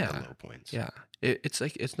weight in the Yeah, low points. yeah. It's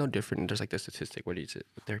like it's no different. There's like the statistic. What is it?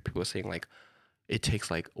 There are people saying like it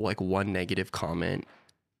takes like one negative comment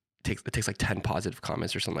it takes like 10 positive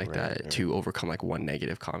comments or something like Right, that right. to overcome like one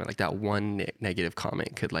negative comment. Like that one negative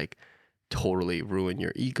comment could like totally ruin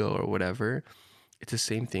your ego or whatever. It's the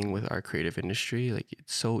same thing with our creative industry. Like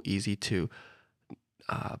it's so easy to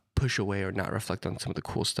push away or not reflect on some of the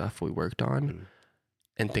cool stuff we worked on Mm,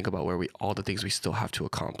 and think about all the things we still have to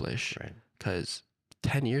accomplish. right. Because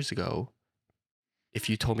 10 years ago, if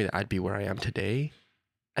you told me that I'd be where I am today,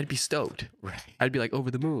 I'd be stoked. Right. I'd be like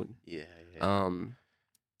over the moon. Yeah, yeah. Um,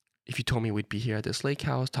 if you told me we'd be here at this lake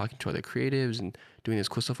house talking to other creatives and doing this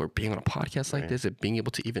cool stuff or being on a podcast like Right. this and being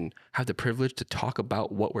able to even have the privilege to talk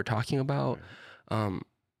about what we're talking about, Right. um,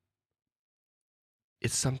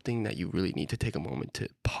 it's something that you really need to take a moment to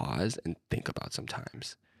pause and think about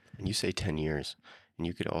sometimes. And you say 10 years, and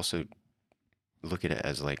you could also look at it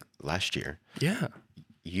as like last year. Yeah.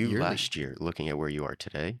 You Yearly. last year, looking at where you are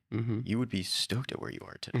today, Mm-hmm. you would be stoked at where you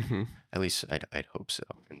are today. Mm-hmm. At least I'd hope so.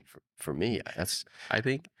 And for me, I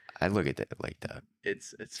think I look at it like that.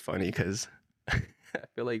 it's funny because I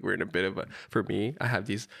feel like we're in a bit of a, for me, I have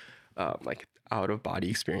these like out of body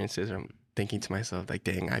experiences. I'm thinking to myself, like,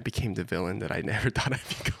 dang, I became the villain that I never thought I'd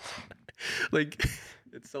become. Like,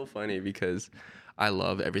 it's so funny because I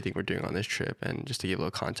love everything we're doing on this trip. And just to give a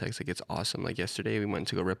little context, like, it's awesome. Like, yesterday we went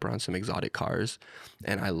to go rip around some exotic cars.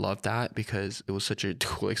 And I love that because it was such a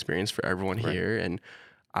cool experience for everyone Right. here. And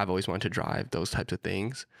I've always wanted to drive those types of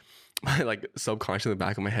things. Like, subconsciously in the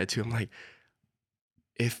back of my head, too, I'm like,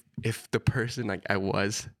 if the person like I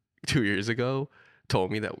was 2 years ago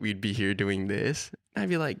told me that we'd be here doing this, I'd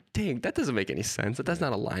be like, dang, that doesn't make any sense. That's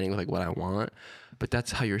not aligning with like what I want. But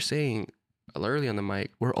that's how you're saying early on the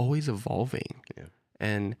mic, we're always evolving. Yeah.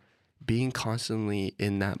 And being constantly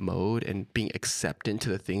in that mode and being acceptant to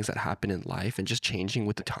the things that happen in life and just changing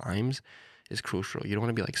with the times is crucial. You don't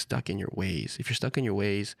want to be like stuck in your ways. If you're stuck in your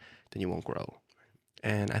ways, then you won't grow.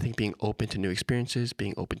 And I think being open to new experiences,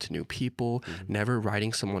 being open to new people, Mm-hmm. never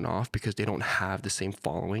writing someone off because they don't have the same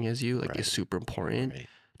following as you, like Right. is super important. Right.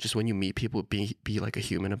 Just when you meet people, be like a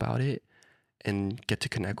human about it and get to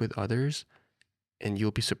connect with others. And you'll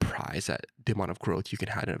be surprised at the amount of growth you can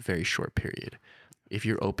have in a very short period. If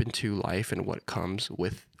you're open to life and what comes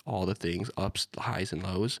with all the things, ups, highs, and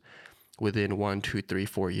lows, within 1, 2, 3,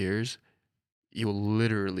 4 years, you will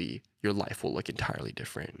literally, your life will look entirely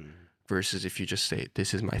different. Mm-hmm. Versus if you just say,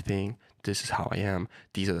 this is my thing, this is how I am,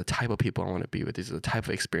 these are the type of people I want to be with, these are the type of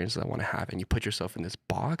experiences I want to have, and you put yourself in this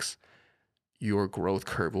box, your growth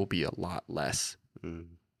curve will be a lot less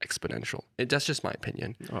exponential. That's just my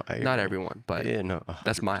opinion. Oh, I Not agree. everyone, but Yeah, no,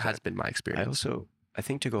 has 100%. been my experience. I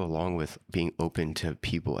think to go along with being open to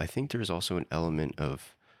people, I think there's also an element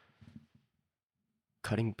of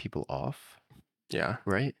cutting people off, Yeah.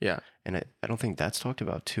 right? Yeah. And I don't think that's talked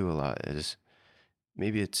about too a lot. Is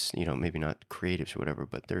maybe it's, maybe not creatives or whatever,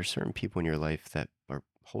 but there are certain people in your life that are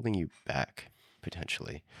holding you back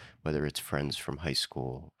potentially, whether it's friends from high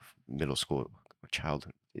school, middle school,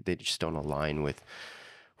 childhood. They just don't align with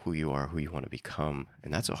who you are, who you want to become.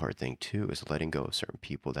 And that's a hard thing too, is letting go of certain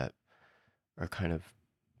people that are kind of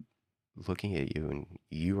looking at you and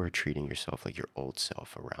you are treating yourself like your old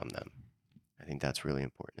self around them. I think that's really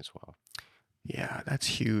important as well. Yeah, that's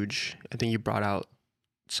huge. I think you brought out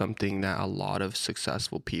something that a lot of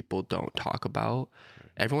successful people don't talk about.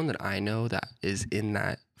 Everyone that I know that is in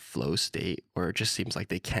that flow state, or it just seems like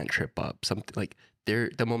they can't trip up, something like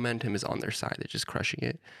the momentum is on their side, they're just crushing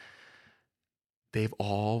it. They've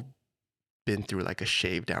all been through like a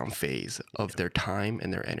shave down phase of their time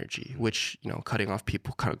and their energy, which, cutting off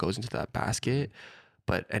people kind of goes into that basket.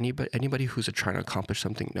 But anybody who's trying to accomplish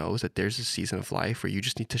something knows that there's a season of life where you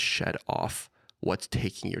just need to shed off what's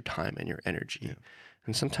taking your time and your energy. Yeah.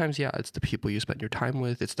 And sometimes, yeah, it's the people you spend your time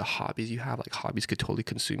with. It's the hobbies you have. Like, hobbies could totally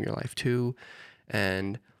consume your life too.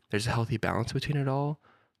 And there's a healthy balance between it all.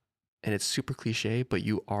 And it's super cliche, but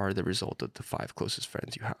you are the result of the 5 closest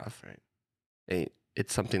friends you have. Right. And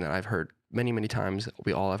it's something that I've heard many, many times.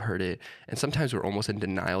 We all have heard it. And sometimes we're almost in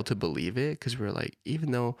denial to believe it, because we're like,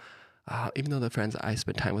 even though the friends I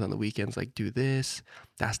spend time with on the weekends like do this,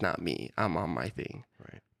 that's not me. I'm on my thing.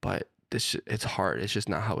 Right. But it's hard. It's just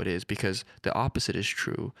not how it is, because the opposite is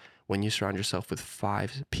true. When you surround yourself with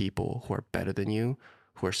 5 people who are better than you,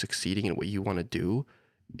 who are succeeding in what you want to do,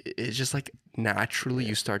 it's just like naturally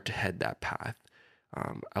you start to head that path.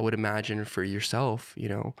 I would imagine for yourself,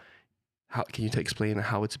 how can you explain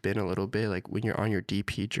how it's been a little bit, like when you're on your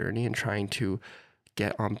DP journey and trying to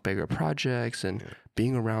get on bigger projects and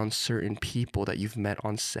being around certain people that you've met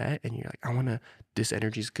on set, and you're like, this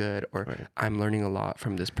energy's good, or I'm learning a lot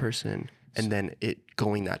from this person, and then it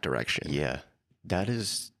going that direction. Yeah,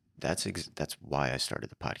 that's why I started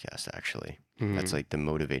the podcast, actually. That's like the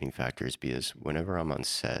motivating factors, because whenever I'm on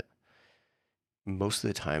set, most of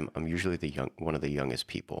the time I'm usually one of the youngest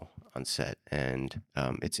people on set. And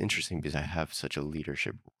it's interesting because I have such a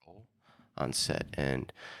leadership role on set,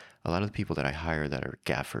 and a lot of the people that I hire that are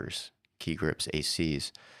gaffers, key grips,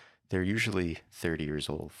 ACs, they're usually 30 years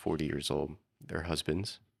old, 40 years old. They're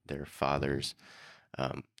husbands, they're fathers.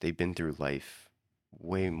 They've been through life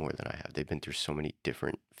way more than I have. They've been through so many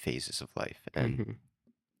different phases of life. And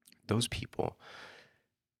those people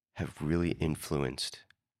have really influenced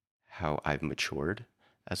how I've matured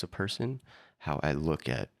as a person, how I look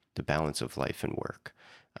at the balance of life and work.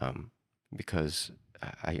 Because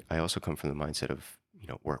I also come from the mindset of,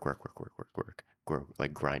 work,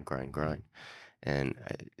 like grind. And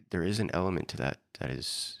there is an element to that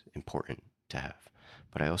is important to have.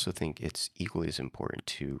 But I also think it's equally as important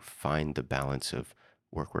to find the balance of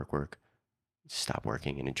work, stop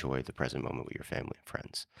working and enjoy the present moment with your family and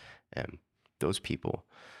friends. And those people,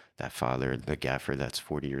 that father, the gaffer that's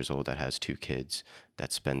 40 years old, that has 2 kids,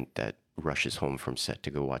 that rushes home from set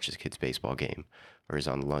to go watch his kid's baseball game, or is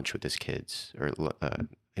on lunch with his kids, or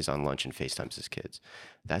is on lunch and FaceTimes his kids.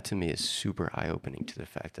 That to me is super eye-opening to the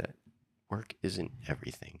fact that work isn't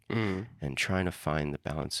everything. And trying to find the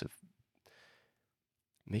balance of,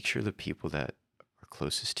 make sure the people that are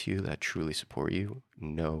closest to you, that truly support you,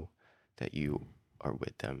 know that you are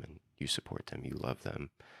with them and you support them, you love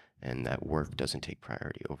them, and that work doesn't take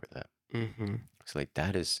priority over that. So like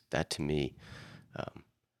that to me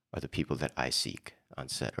are the people that I seek on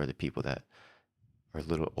set, or the people that are a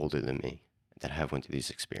little older than me, that have went through these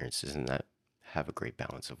experiences and that have a great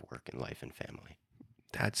balance of work and life and family.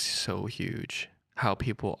 That's so huge. How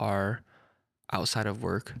people are outside of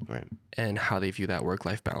work, Right. and how they view that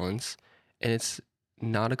work-life balance. And it's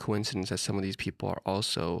not a coincidence that some of these people are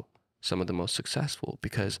also some of the most successful,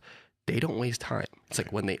 because they don't waste time. It's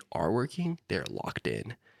like when they are working, they're locked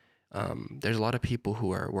in. There's a lot of people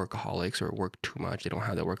who are workaholics or work too much. They don't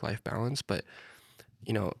have that work-life balance. But,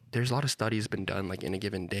 there's a lot of studies been done, like in a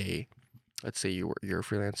given day. Let's say you're a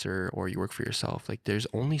freelancer or you work for yourself. Like, there's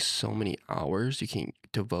only so many hours you can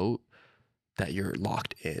devote that you're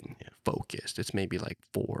locked in, focused. It's maybe like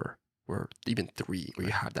 4 or even 3 where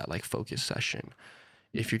you have that like focus session.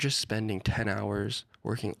 If you're just spending 10 hours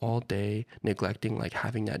working all day, neglecting like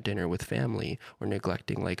having that dinner with family, or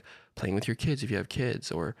neglecting like playing with your kids if you have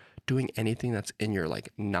kids, or doing anything that's in your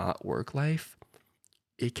like not work life,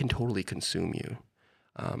 it can totally consume you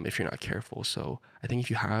if you're not careful. So I think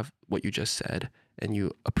if you have what you just said and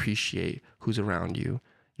you appreciate who's around you,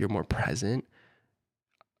 you're more present.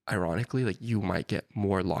 Ironically, like, you might get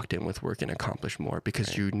more locked in with work and accomplish more,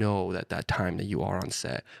 because you know that time that you are on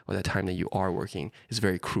set, or that time that you are working, is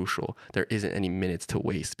very crucial. There isn't any minutes to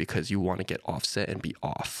waste, because you want to get off set and be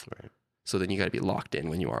off. Right. So then you got to be locked in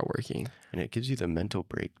when you are working. And it gives you the mental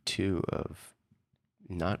break too of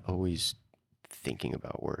not always thinking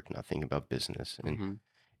about work, not thinking about business. And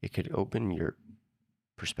it could open your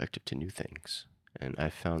perspective to new things. And I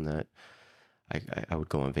found that I would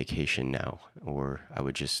go on vacation now, or I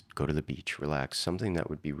would just go to the beach, relax, something that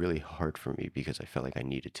would be really hard for me because I felt like I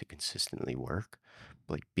needed to consistently work.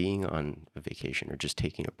 Like being on a vacation or just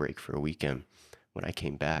taking a break for a weekend, when I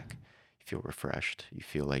came back, you feel refreshed. You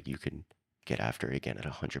feel like you can get after it again at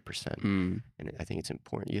 100%. Mm, And I think it's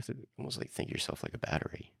important. You have to almost like think yourself like a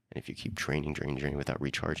battery. And if you keep draining without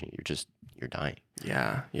recharging, you're dying.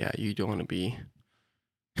 yeah, yeah. You don't want to be.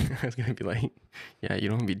 I was gonna be like, yeah, you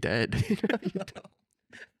don't want to be dead. You don't.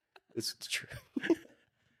 It's true.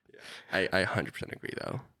 I 100% agree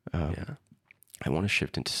though. Um, Yeah. I want to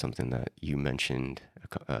shift into something that you mentioned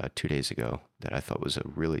 2 days ago that I thought was a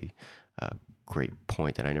really uh, great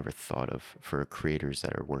point that I never thought of for creators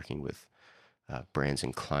that are working with brands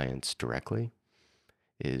and clients directly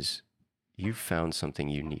is you found something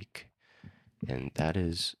unique, and that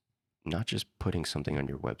is not just putting something on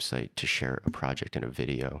your website to share a project in a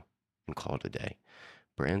video and call it a day.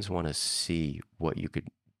 Brands want to see what you could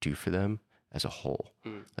do for them as a whole.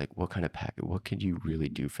 Mm. Like what kind of package, what could you really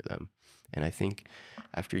do for them? And I think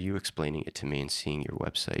after you explaining it to me and seeing your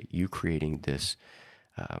website, you creating this,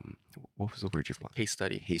 what was the word you wanted? Case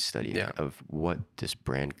study Yeah. of what this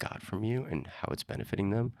brand got from you and how it's benefiting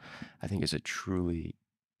them, I think is a truly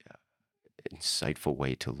insightful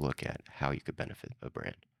way to look at how you could benefit a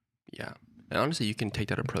brand. Yeah. And honestly, you can take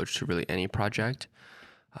that approach to really any project.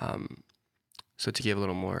 So to give a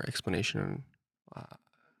little more explanation on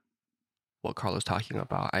what Carlo's talking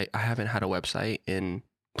about, I haven't had a website in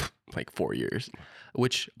like 4 years,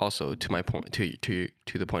 which also to my point to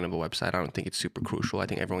the point of a website, I don't think it's super crucial. I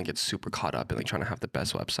think everyone gets super caught up in like trying to have the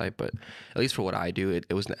best website, but at least for what I do,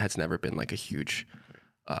 has never been like a huge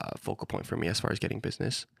focal point for me as far as getting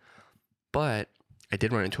business. But I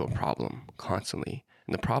did run into a problem constantly,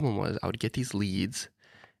 and the problem was I would get these leads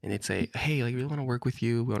and they'd say, "Hey, like we want to work with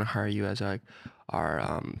you. We want to hire you as our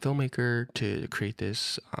filmmaker to create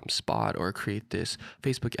this spot or create this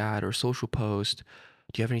Facebook ad or social post.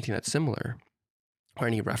 Do you have anything that's similar or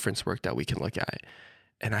any reference work that we can look at?"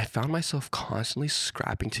 And I found myself constantly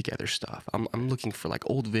scrapping together stuff. I'm looking for like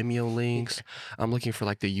old Vimeo links. I'm looking for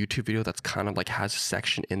like the YouTube video that's kind of like has a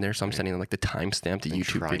section in there. So I'm sending them like the timestamp, the And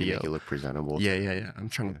YouTube trying to video. make it look presentable. Yeah. I'm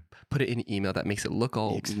trying to put it in an email that makes it look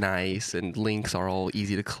all nice and links are all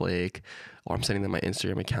easy to click. Or I'm sending them my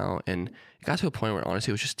Instagram account. And it got to a point where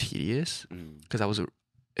honestly it was just tedious because I was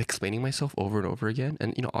explaining myself over and over again.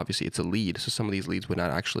 And, you know, obviously it's a lead. So some of these leads would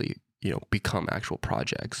not actually, you know, become actual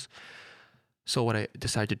projects. So what I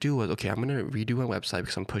decided to do was, okay, I'm going to redo my website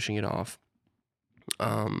because I'm pushing it off.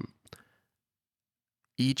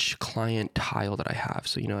 Each client tile that I have.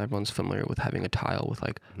 So, you know, everyone's familiar with having a tile with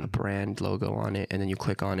like a brand logo on it, and then you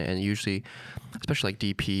click on it, and usually, especially like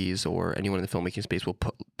DPs or anyone in the filmmaking space will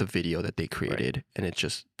put the video that they created, and it's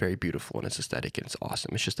just very beautiful and it's aesthetic and it's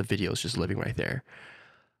awesome. It's just the video is just living right there.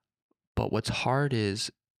 But what's hard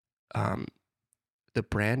is the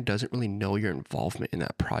brand doesn't really know your involvement in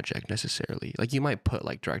that project necessarily. Like you might put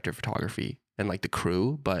like director of photography and like the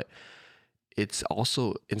crew, but it's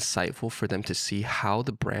also insightful for them to see how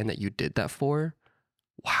the brand that you did that for,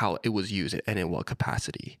 how it was used and in what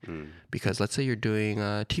capacity. Because let's say you're doing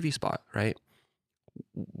a TV spot, right?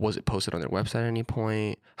 Was it posted on their website at any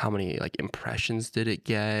point? How many like impressions did it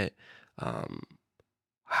get?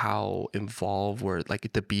 How involved were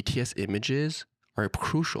like the BTS images are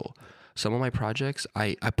crucial. Some of my projects,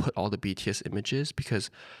 I put all the BTS images because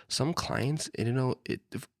some clients, you know,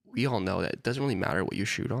 we all know that it doesn't really matter what you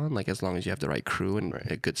shoot on, like as long as you have the right crew and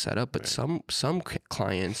a good setup. But some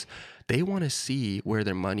clients, they want to see where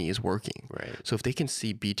their money is working. Right. So if they can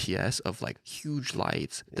see BTS of like huge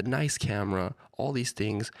lights, the nice camera, all these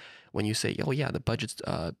things, when you say, oh yeah, the budget's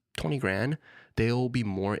 20 grand, they'll be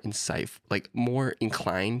more insightful, like more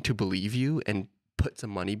inclined to believe you and put some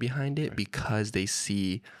money behind it because they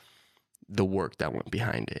see the work that went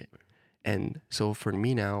behind it. And so for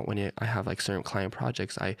me now, when I have like certain client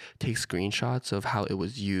projects, I take screenshots of how it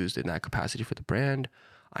was used in that capacity for the brand.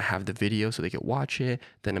 I have the video so they can watch it.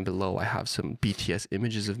 Then below, I have some BTS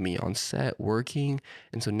images of me on set working.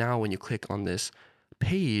 And so now when you click on this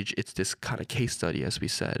page, it's this kind of case study, as we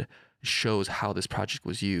said, shows how this project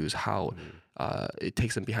was used, how it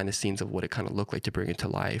takes them behind the scenes of what it kind of looked like to bring it to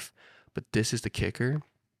life. But this is the kicker.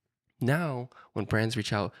 Now, when brands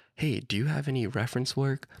reach out, hey, do you have any reference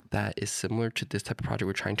work that is similar to this type of project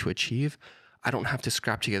we're trying to achieve? I don't have to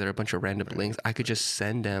scrap together a bunch of random links. I could just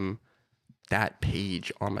send them that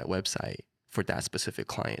page on my website for that specific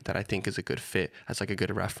client that I think is a good fit as like a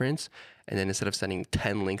good reference. And then instead of sending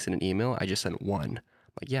 10 links in an email, I just send one.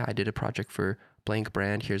 Like, yeah, I did a project for blank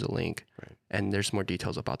brand. Here's a link. And there's more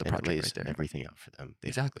details about the project right there. Everything out for them.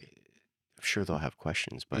 Exactly. sure they'll have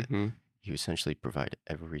questions, but Mm-hmm. you essentially provide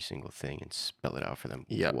every single thing and spell it out for them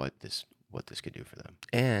Yep. what this could do for them.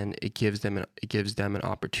 And it gives them an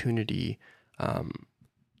opportunity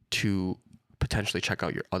to potentially check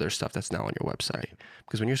out your other stuff that's now on your website.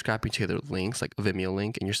 Because when you're scrapping together links, like a Vimeo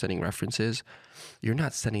link, and you're sending references, you're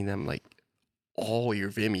not sending them like all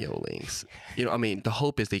your Vimeo links. You know, I mean, the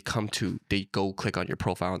hope is they go click on your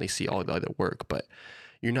profile and they see all the other work, but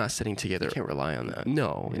you're not sending together. You can't rely on that.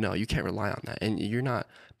 No, you can't rely on that. And you're not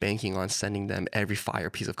banking on sending them every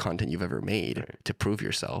fire piece of content you've ever made to prove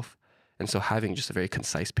yourself. And so having just a very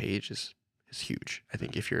concise page is huge. I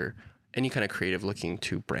think if you're any kind of creative looking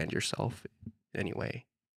to brand yourself anyway.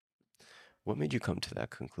 What made you come to that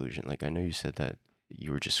conclusion? Like, I know you said that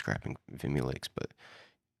you were just scrapping Vimeo links, but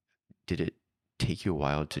did it take you a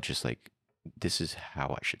while to just like, this is how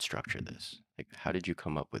I should structure this? Like, how did you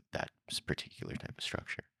come up with that particular type of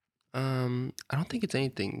structure? I don't think it's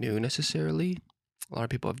anything new necessarily. A lot of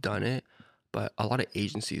people have done it, but a lot of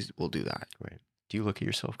agencies will do that. Right. Do you look at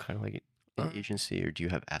yourself kind of like an Uh, agency, or do you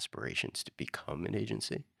have aspirations to become an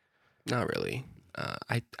agency? Not really.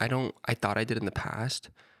 I don't. I thought I did in the past,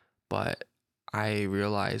 but I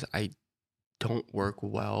realize I don't work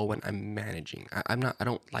well when I'm managing. I'm not. I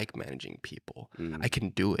don't like managing people. I can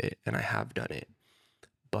do it, and I have done it,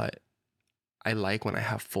 but I like when I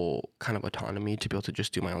have full kind of autonomy to be able to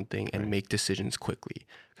just do my own thing and make decisions quickly.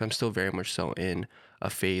 'Cause I'm still very much so in a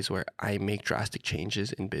phase where I make drastic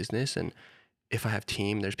changes in business, and if I have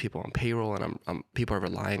team, there's people on payroll, and I'm people are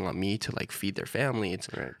relying on me to like feed their family. It's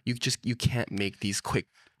you can't make these quick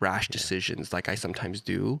rash decisions like I sometimes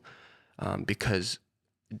do, because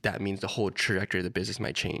that means the whole trajectory of the business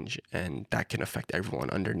might change, and that can affect everyone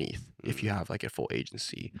underneath if you have like a full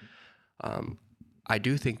agency. I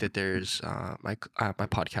do think that there's my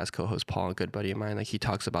podcast co-host Paul, a good buddy of mine, like he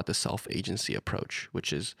talks about the self-agency approach,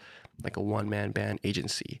 which is like a one-man band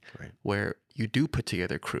agency, where you do put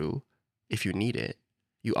together crew if you need it.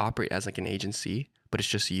 You operate as like an agency, but it's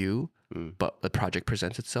just you. But the project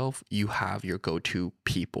presents itself, you have your go-to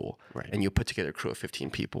people, and you put together a crew of 15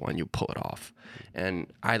 people and you pull it off.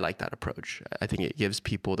 And I like that approach. I think it gives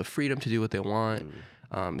people the freedom to do what they want.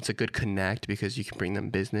 It's a good connect because you can bring them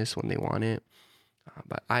business when they want it.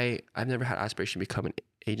 But I've never had aspiration to become an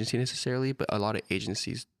agency necessarily, but a lot of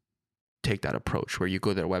agencies take that approach where you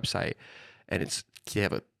go to their website and they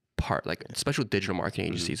have a part, like special digital marketing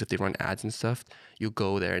agencies, if they run ads and stuff, you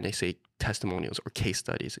go there and they say testimonials or case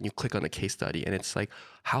studies, and you click on the case study and it's like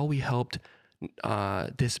how we helped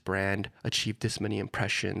this brand achieve this many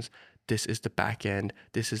impressions. This is the back end.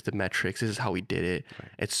 This is the metrics. This is how we did it.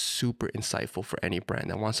 It's super insightful for any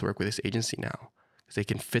brand that wants to work with this agency now, because they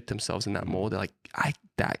can fit themselves in that mold. They're like,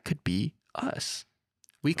 that could be us.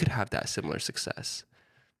 We could have that similar success.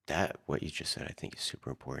 That, what you just said, I think is super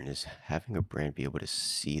important, is having a brand be able to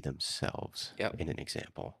see themselves in an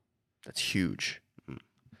example. That's huge.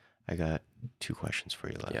 I got 2 questions for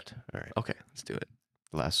you left. All right. Okay, let's do it.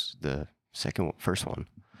 First one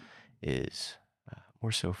is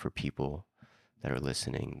more so for people that are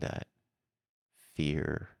listening that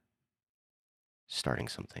fear starting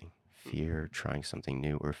something, fear trying something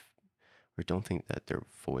new, or don't think that their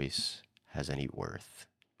voice has any worth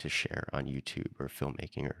to share on YouTube or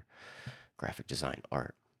filmmaking or graphic design,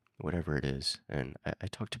 art, whatever it is. And I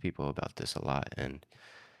talk to people about this a lot, and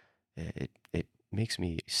it makes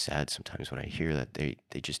me sad sometimes when I hear that they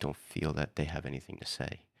just don't feel that they have anything to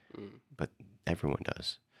say. But everyone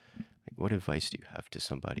does. Like, what advice do you have to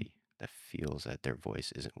somebody that feels that their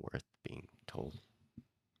voice isn't worth being told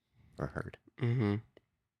or heard?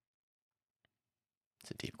 It's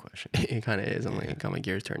a deep question. It kind of is. I'm like, got my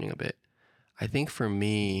gears turning a bit. I think for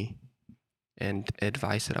me, and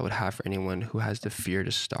advice that I would have for anyone who has the fear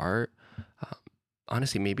to start,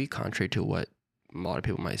 honestly, maybe contrary to what a lot of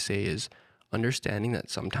people might say, is understanding that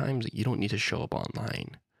sometimes you don't need to show up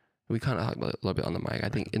online. We kind of talked about it a little bit on the mic. I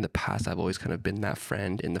think in the past, I've always kind of been that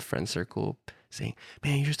friend in the friend circle saying,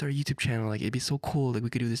 man, you should start a YouTube channel. Like, it'd be so cool. Like, we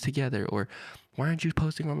could do this together. Or why aren't you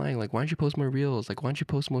posting online? Like, why don't you post more reels? Like, why don't you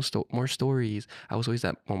post more stories? I was always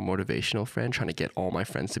that more motivational friend trying to get all my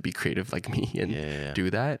friends to be creative like me and do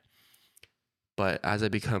that. But as I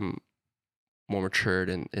become more matured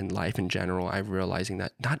in life in general, I'm realizing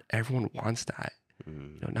that not everyone wants that.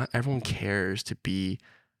 You know, not everyone cares to be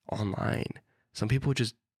online. Some people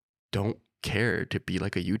just don't care to be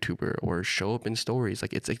like a YouTuber or show up in stories.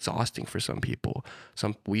 Like, it's exhausting for some people.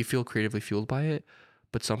 We feel creatively fueled by it,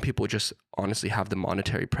 but some people just honestly have the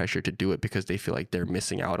monetary pressure to do it because they feel like they're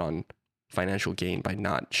missing out on financial gain by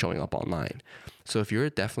not showing up online. So if you're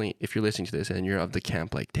listening to this and you're of the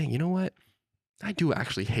camp like, dang, you know what? I do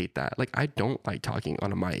actually hate that. Like, I don't like talking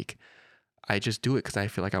on a mic. I just do it because I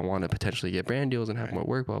feel like I want to potentially get brand deals and have more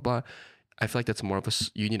work, blah, blah. I feel like that's more of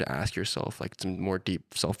you need to ask yourself like some more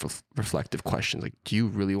deep self-reflective questions. Like, do you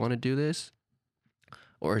really want to do this?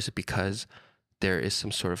 Or is it because there is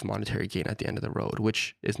some sort of monetary gain at the end of the road,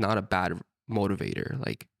 which is not a bad motivator.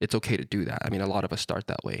 Like, it's okay to do that. I mean, a lot of us start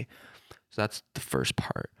that way. So that's the first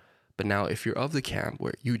part. But now if you're of the camp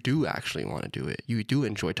where you do actually want to do it, you do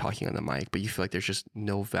enjoy talking on the mic, but you feel like there's just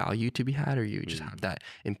no value to be had, or you just have that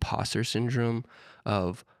imposter syndrome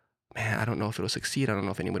of, man, I don't know if it'll succeed. I don't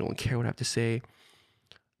know if anyone will care what I have to say.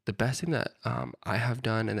 The best thing that I have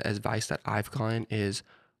done and the advice that I've gotten is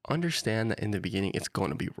understand that in the beginning, it's going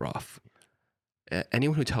to be rough.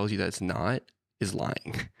 Anyone who tells you that it's not is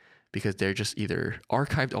lying because they're just either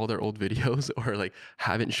archived all their old videos or like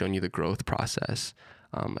haven't shown you the growth process.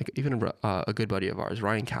 Like even a good buddy of ours,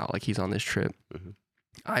 Ryan Cal, like he's on this trip.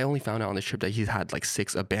 I only found out on this trip that he's had like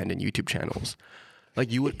 6 abandoned YouTube channels.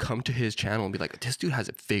 Like you would come to his channel and be like, this dude has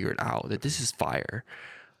it figured out, that this is fire.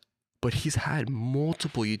 But he's had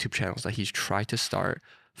multiple YouTube channels that he's tried to start,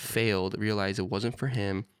 failed, realized it wasn't for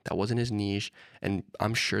him, that wasn't his niche. And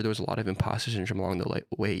I'm sure there was a lot of imposter syndrome along the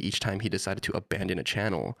way each time he decided to abandon a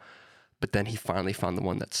channel. But then he finally found the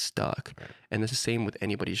one that stuck. Right. And it's the same with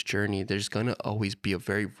anybody's journey. There's going to always be a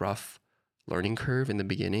very rough learning curve in the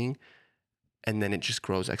beginning, and then it just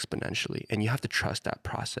grows exponentially. And you have to trust that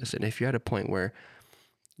process. And if you're at a point where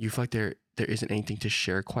you feel like there isn't anything to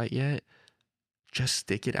share quite yet, just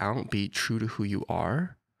stick it out, be true to who you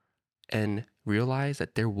are, and realize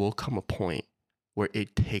that there will come a point where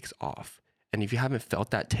it takes off. And if you haven't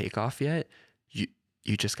felt that takeoff yet,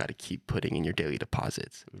 you just got to keep putting in your daily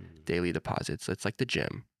deposits. Daily deposits. It's like the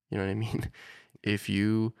gym. You know what I mean? If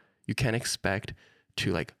you can't expect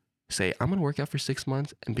to like say, I'm going to work out for 6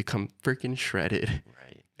 months and become freaking shredded.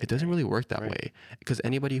 Right. It doesn't really work that way, because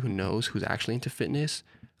anybody who knows, who's actually into fitness,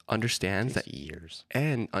 understands that years,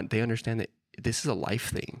 and they understand that this is a life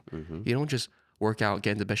thing. You don't just work out,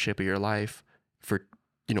 get in the best shape of your life for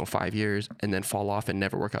 5 years and then fall off and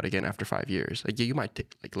never work out again after 5 years. Like, yeah, you might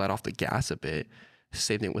like let off the gas a bit.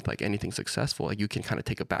 Same thing with like anything successful. Like, you can kind of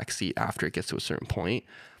take a back seat after it gets to a certain point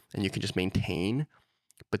and you can just maintain.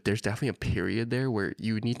 But there's definitely a period there where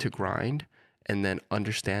you need to grind and then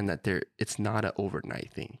understand that it's not an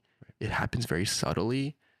overnight thing. It happens very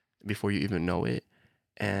subtly before you even know it.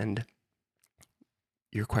 And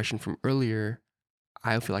your question from earlier,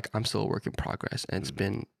 I feel like I'm still a work in progress, and it's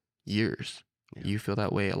been years. Yeah. You feel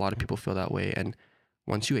that way. A lot of people feel that way. And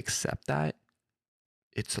once you accept that,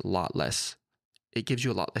 it's a lot less, it gives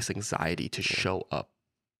you a lot less anxiety to show up.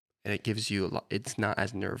 And it gives you it's not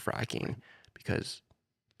as nerve wracking because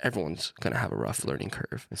everyone's going to have a rough learning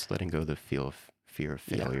curve. It's letting go of the fear of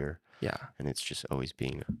failure. Yeah. And it's just always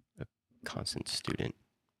being a constant student.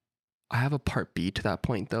 I have a part B to that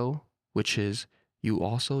point though, which is you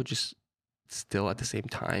also just still at the same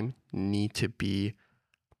time need to be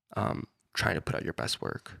trying to put out your best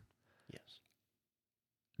work. Yes.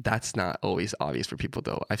 That's not always obvious for people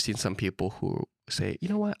though. I've seen some people who say, you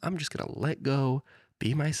know what, I'm just going to let go,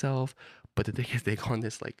 be myself. But the thing is, they go on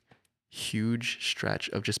this like huge stretch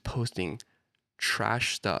of just posting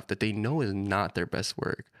trash stuff that they know is not their best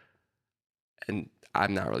work. And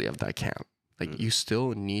I'm not really of that camp. Like, you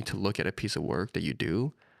still need to look at a piece of work that you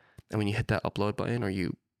do, and when you hit that upload button, or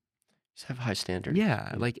you just have a high standard.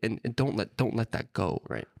 Yeah, like, and don't let that go.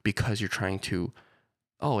 Right. Because you're trying to,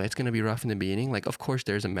 it's gonna be rough in the beginning. Like, of course,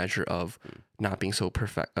 there's a measure of not being so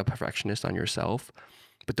a perfectionist on yourself,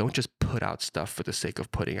 but don't just put out stuff for the sake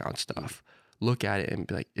of putting out stuff. Look at it and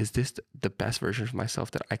be like, is this the best version of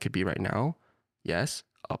myself that I could be right now? Yes,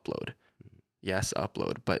 upload. Yes,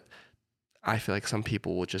 upload. But I feel like some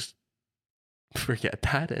people will just forget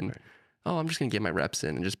that and I'm just gonna get my reps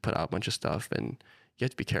in and just put out a bunch of stuff. And you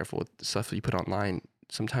have to be careful with the stuff that you put online.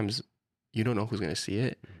 Sometimes you don't know who's gonna see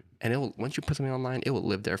it, and once you put something online, it will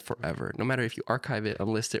live there forever. No matter if you archive it,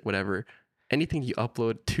 unlist it, whatever, anything you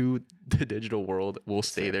upload to the digital world will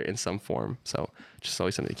stay there in some form. So just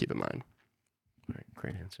always something to keep in mind. All right,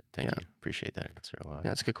 great answer. Thank you. Appreciate that answer a lot.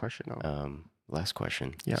 Yeah, that's a good question. Last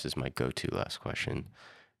question. Yep. This is my go-to last question.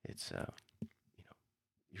 It's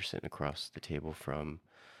you're sitting across the table from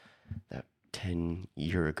that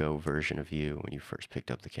 10-year ago version of you when you first picked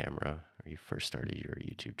up the camera or you first started your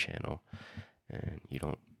YouTube channel, and you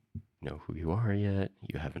don't know who you are yet.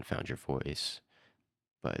 You haven't found your voice,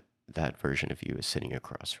 but that version of you is sitting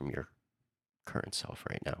across from your current self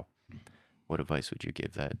right now. What advice would you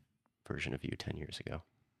give that version of you 10 years ago?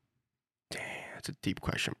 Damn, that's a deep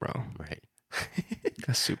question, bro. Right.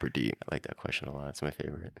 That's super deep. I like that question a lot. It's my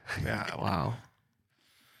favorite. Yeah, wow.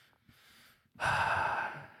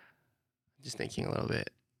 Just thinking a little bit.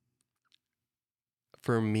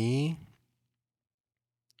 for me,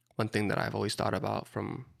 one thing that I've always thought about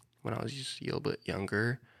from when I was just a little bit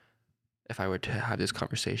younger, if I were to have this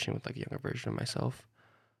conversation with like a younger version of myself,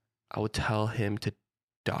 I would tell him to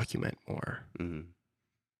document more.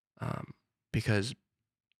 Because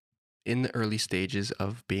in the early stages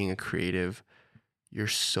of being a creative, you're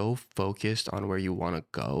so focused on where you want to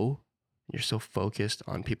go. You're so focused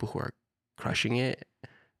on people who are crushing it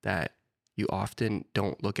that you often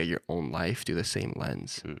don't look at your own life through the same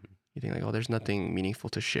lens. You think like, oh, there's nothing meaningful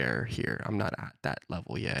to share here. I'm not at that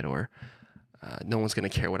level yet, or no one's going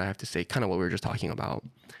to care what I have to say, kind of what we were just talking about.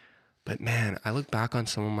 But man, I look back on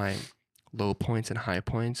some of my low points and high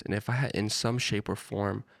points, and if I had in some shape or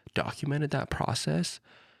form documented that process,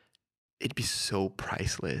 it'd be so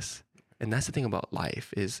priceless. And that's the thing about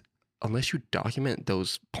life is unless you document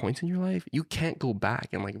those points in your life, you can't go back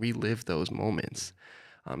and like relive those moments.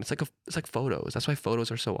 It's like photos. That's why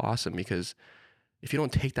photos are so awesome, because if you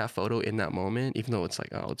don't take that photo in that moment, even though it's like,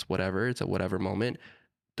 oh, it's whatever, it's a whatever moment,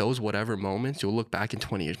 those whatever moments, you'll look back in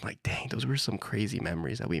 20 years like, dang, those were some crazy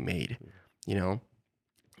memories that we made, you know?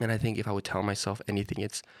 And I think if I would tell myself anything,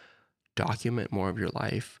 it's document more of your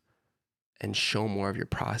life and show more of your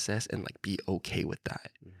process and like be okay with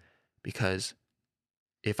that. Because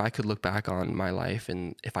if I could look back on my life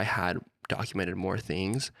and if I had documented more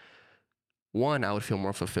things, one, I would feel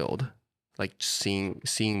more fulfilled, like seeing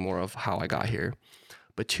more of how I got here.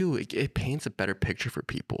 But two, it paints a better picture for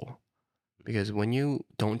people. Because when you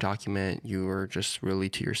don't document, you are just really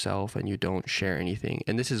to yourself and you don't share anything.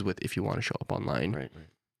 And this is with if you want to show up online. Right.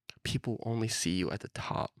 People only see you at the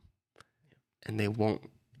top, and they won't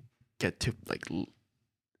get to like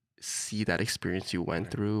see that experience you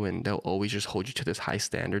went through, and they'll always just hold you to this high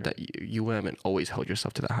standard that you haven't always held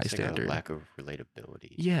yourself to that high standard. Like a lack of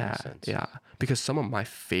relatability. Yeah. Because some of my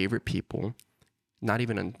favorite people, not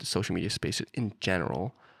even in the social media space, in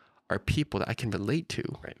general, are people that I can relate to.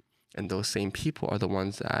 Right. And those same people are the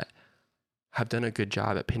ones that have done a good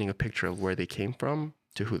job at painting a picture of where they came from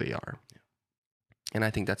to who they are. Yeah. And I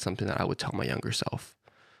think that's something that I would tell my younger self.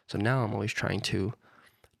 So now I'm always trying to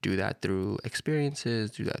do that through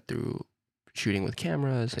experiences, do that through shooting with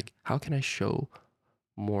cameras. Like, how can I show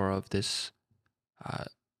more of this,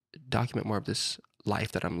 document more of this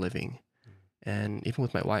life that I'm living? And even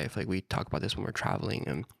with my wife, like we talk about this when we're traveling.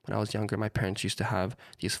 And when I was younger, my parents used to have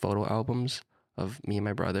these photo albums of me and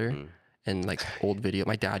my brother and like old video.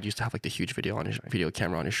 My dad used to have like the huge video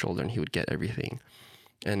camera on his shoulder, and he would get everything.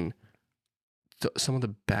 And some of the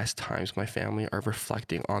best times with my family are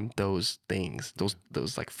reflecting on those things,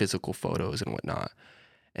 those like physical photos and whatnot.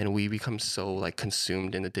 And we become so like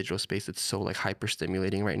consumed in the digital space. It's so like hyper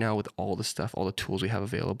stimulating right now with all the stuff, all the tools we have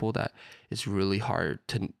available, that it's really hard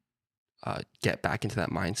to get back into that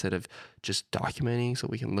mindset of just documenting so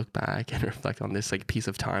we can look back and reflect on this like piece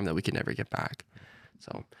of time that we can never get back.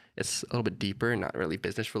 So it's a little bit deeper, not really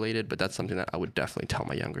business related, but that's something that I would definitely tell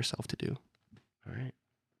my younger self to do. All right.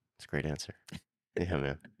 That's a great answer. Yeah,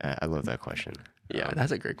 man. I love that question. Yeah,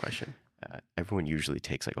 that's a great question. Everyone usually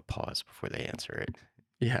takes like a pause before they answer it.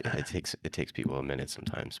 Yeah. It takes people a minute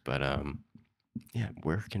sometimes, but yeah,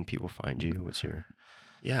 where can people find you? What's your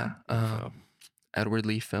Edward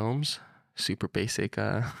Lee Films, super basic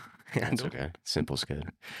handle. That's okay. Simple's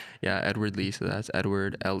good. Yeah, Edward Lee. So that's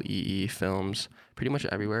Edward Lee Films. Pretty much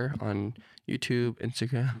everywhere on YouTube,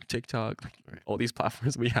 Instagram, TikTok, all these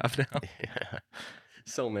platforms we have now. Yeah.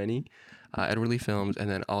 So many. Edward Lee Films, and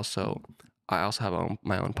then I also have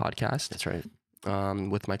my own podcast. That's right.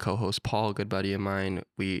 With my co-host Paul, a good buddy of mine.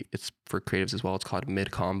 It's for creatives as well. It's called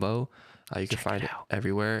Mid Combo. You can find it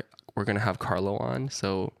everywhere. We're gonna have Carlo on,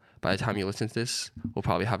 so by the time you listen to this, we'll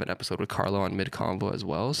probably have an episode with Carlo on Mid Combo as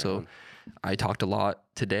well. So I talked a lot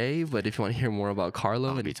today, but if you want to hear more about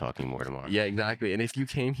Carlo, I'll be talking more tomorrow. Yeah, exactly. And if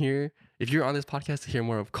you're on this podcast to hear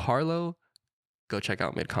more of Carlo, go check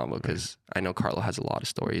out Mid Combo, because I know Carlo has a lot of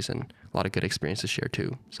stories and a lot of good experiences to share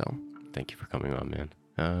too. So thank you for coming on,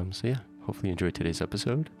 man. So yeah, hopefully you enjoyed today's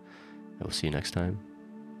episode. I will see you next time.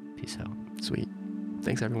 Peace out. Sweet.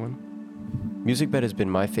 Thanks, everyone. MusicBed has been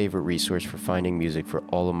my favorite resource for finding music for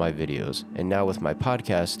all of my videos, and now with my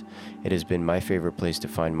podcast, it has been my favorite place to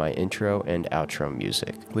find my intro and outro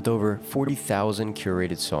music. With over 40,000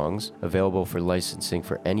 curated songs available for licensing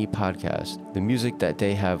for any podcast, the music that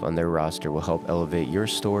they have on their roster will help elevate your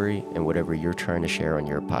story and whatever you're trying to share on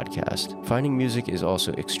your podcast. Finding music is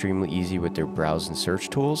also extremely easy with their browse and search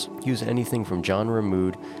tools. Use anything from genre,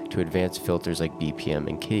 mood, to advanced filters like BPM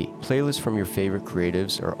and key. Playlists from your favorite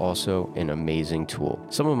creatives are also an amazing tool.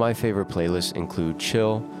 Some of my favorite playlists include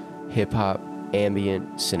chill, hip-hop,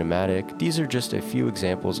 ambient, cinematic. These are just a few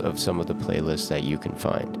examples of some of the playlists that you can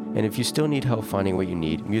find. And if you still need help finding what you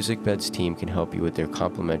need, MusicBed's team can help you with their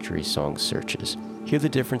complimentary song searches. Hear the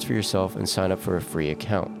difference for yourself and sign up for a free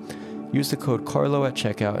account. Use the code CARLO at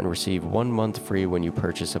checkout and receive 1 month free when you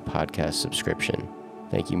purchase a podcast subscription.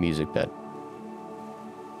 Thank you, MusicBed.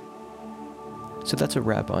 So that's a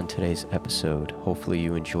wrap on today's episode. Hopefully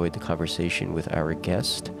you enjoyed the conversation with our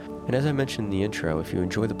guest. And as I mentioned in the intro, if you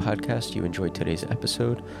enjoy the podcast, you enjoyed today's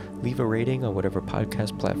episode, leave a rating on whatever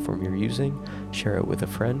podcast platform you're using, share it with a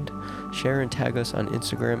friend, share and tag us on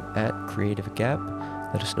Instagram at Creative Gap.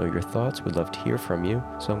 Let us know your thoughts. We'd love to hear from you.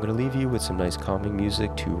 So I'm going to leave you with some nice calming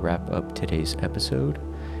music to wrap up today's episode.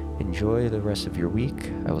 Enjoy the rest of your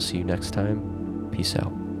week. I will see you next time. Peace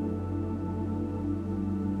out.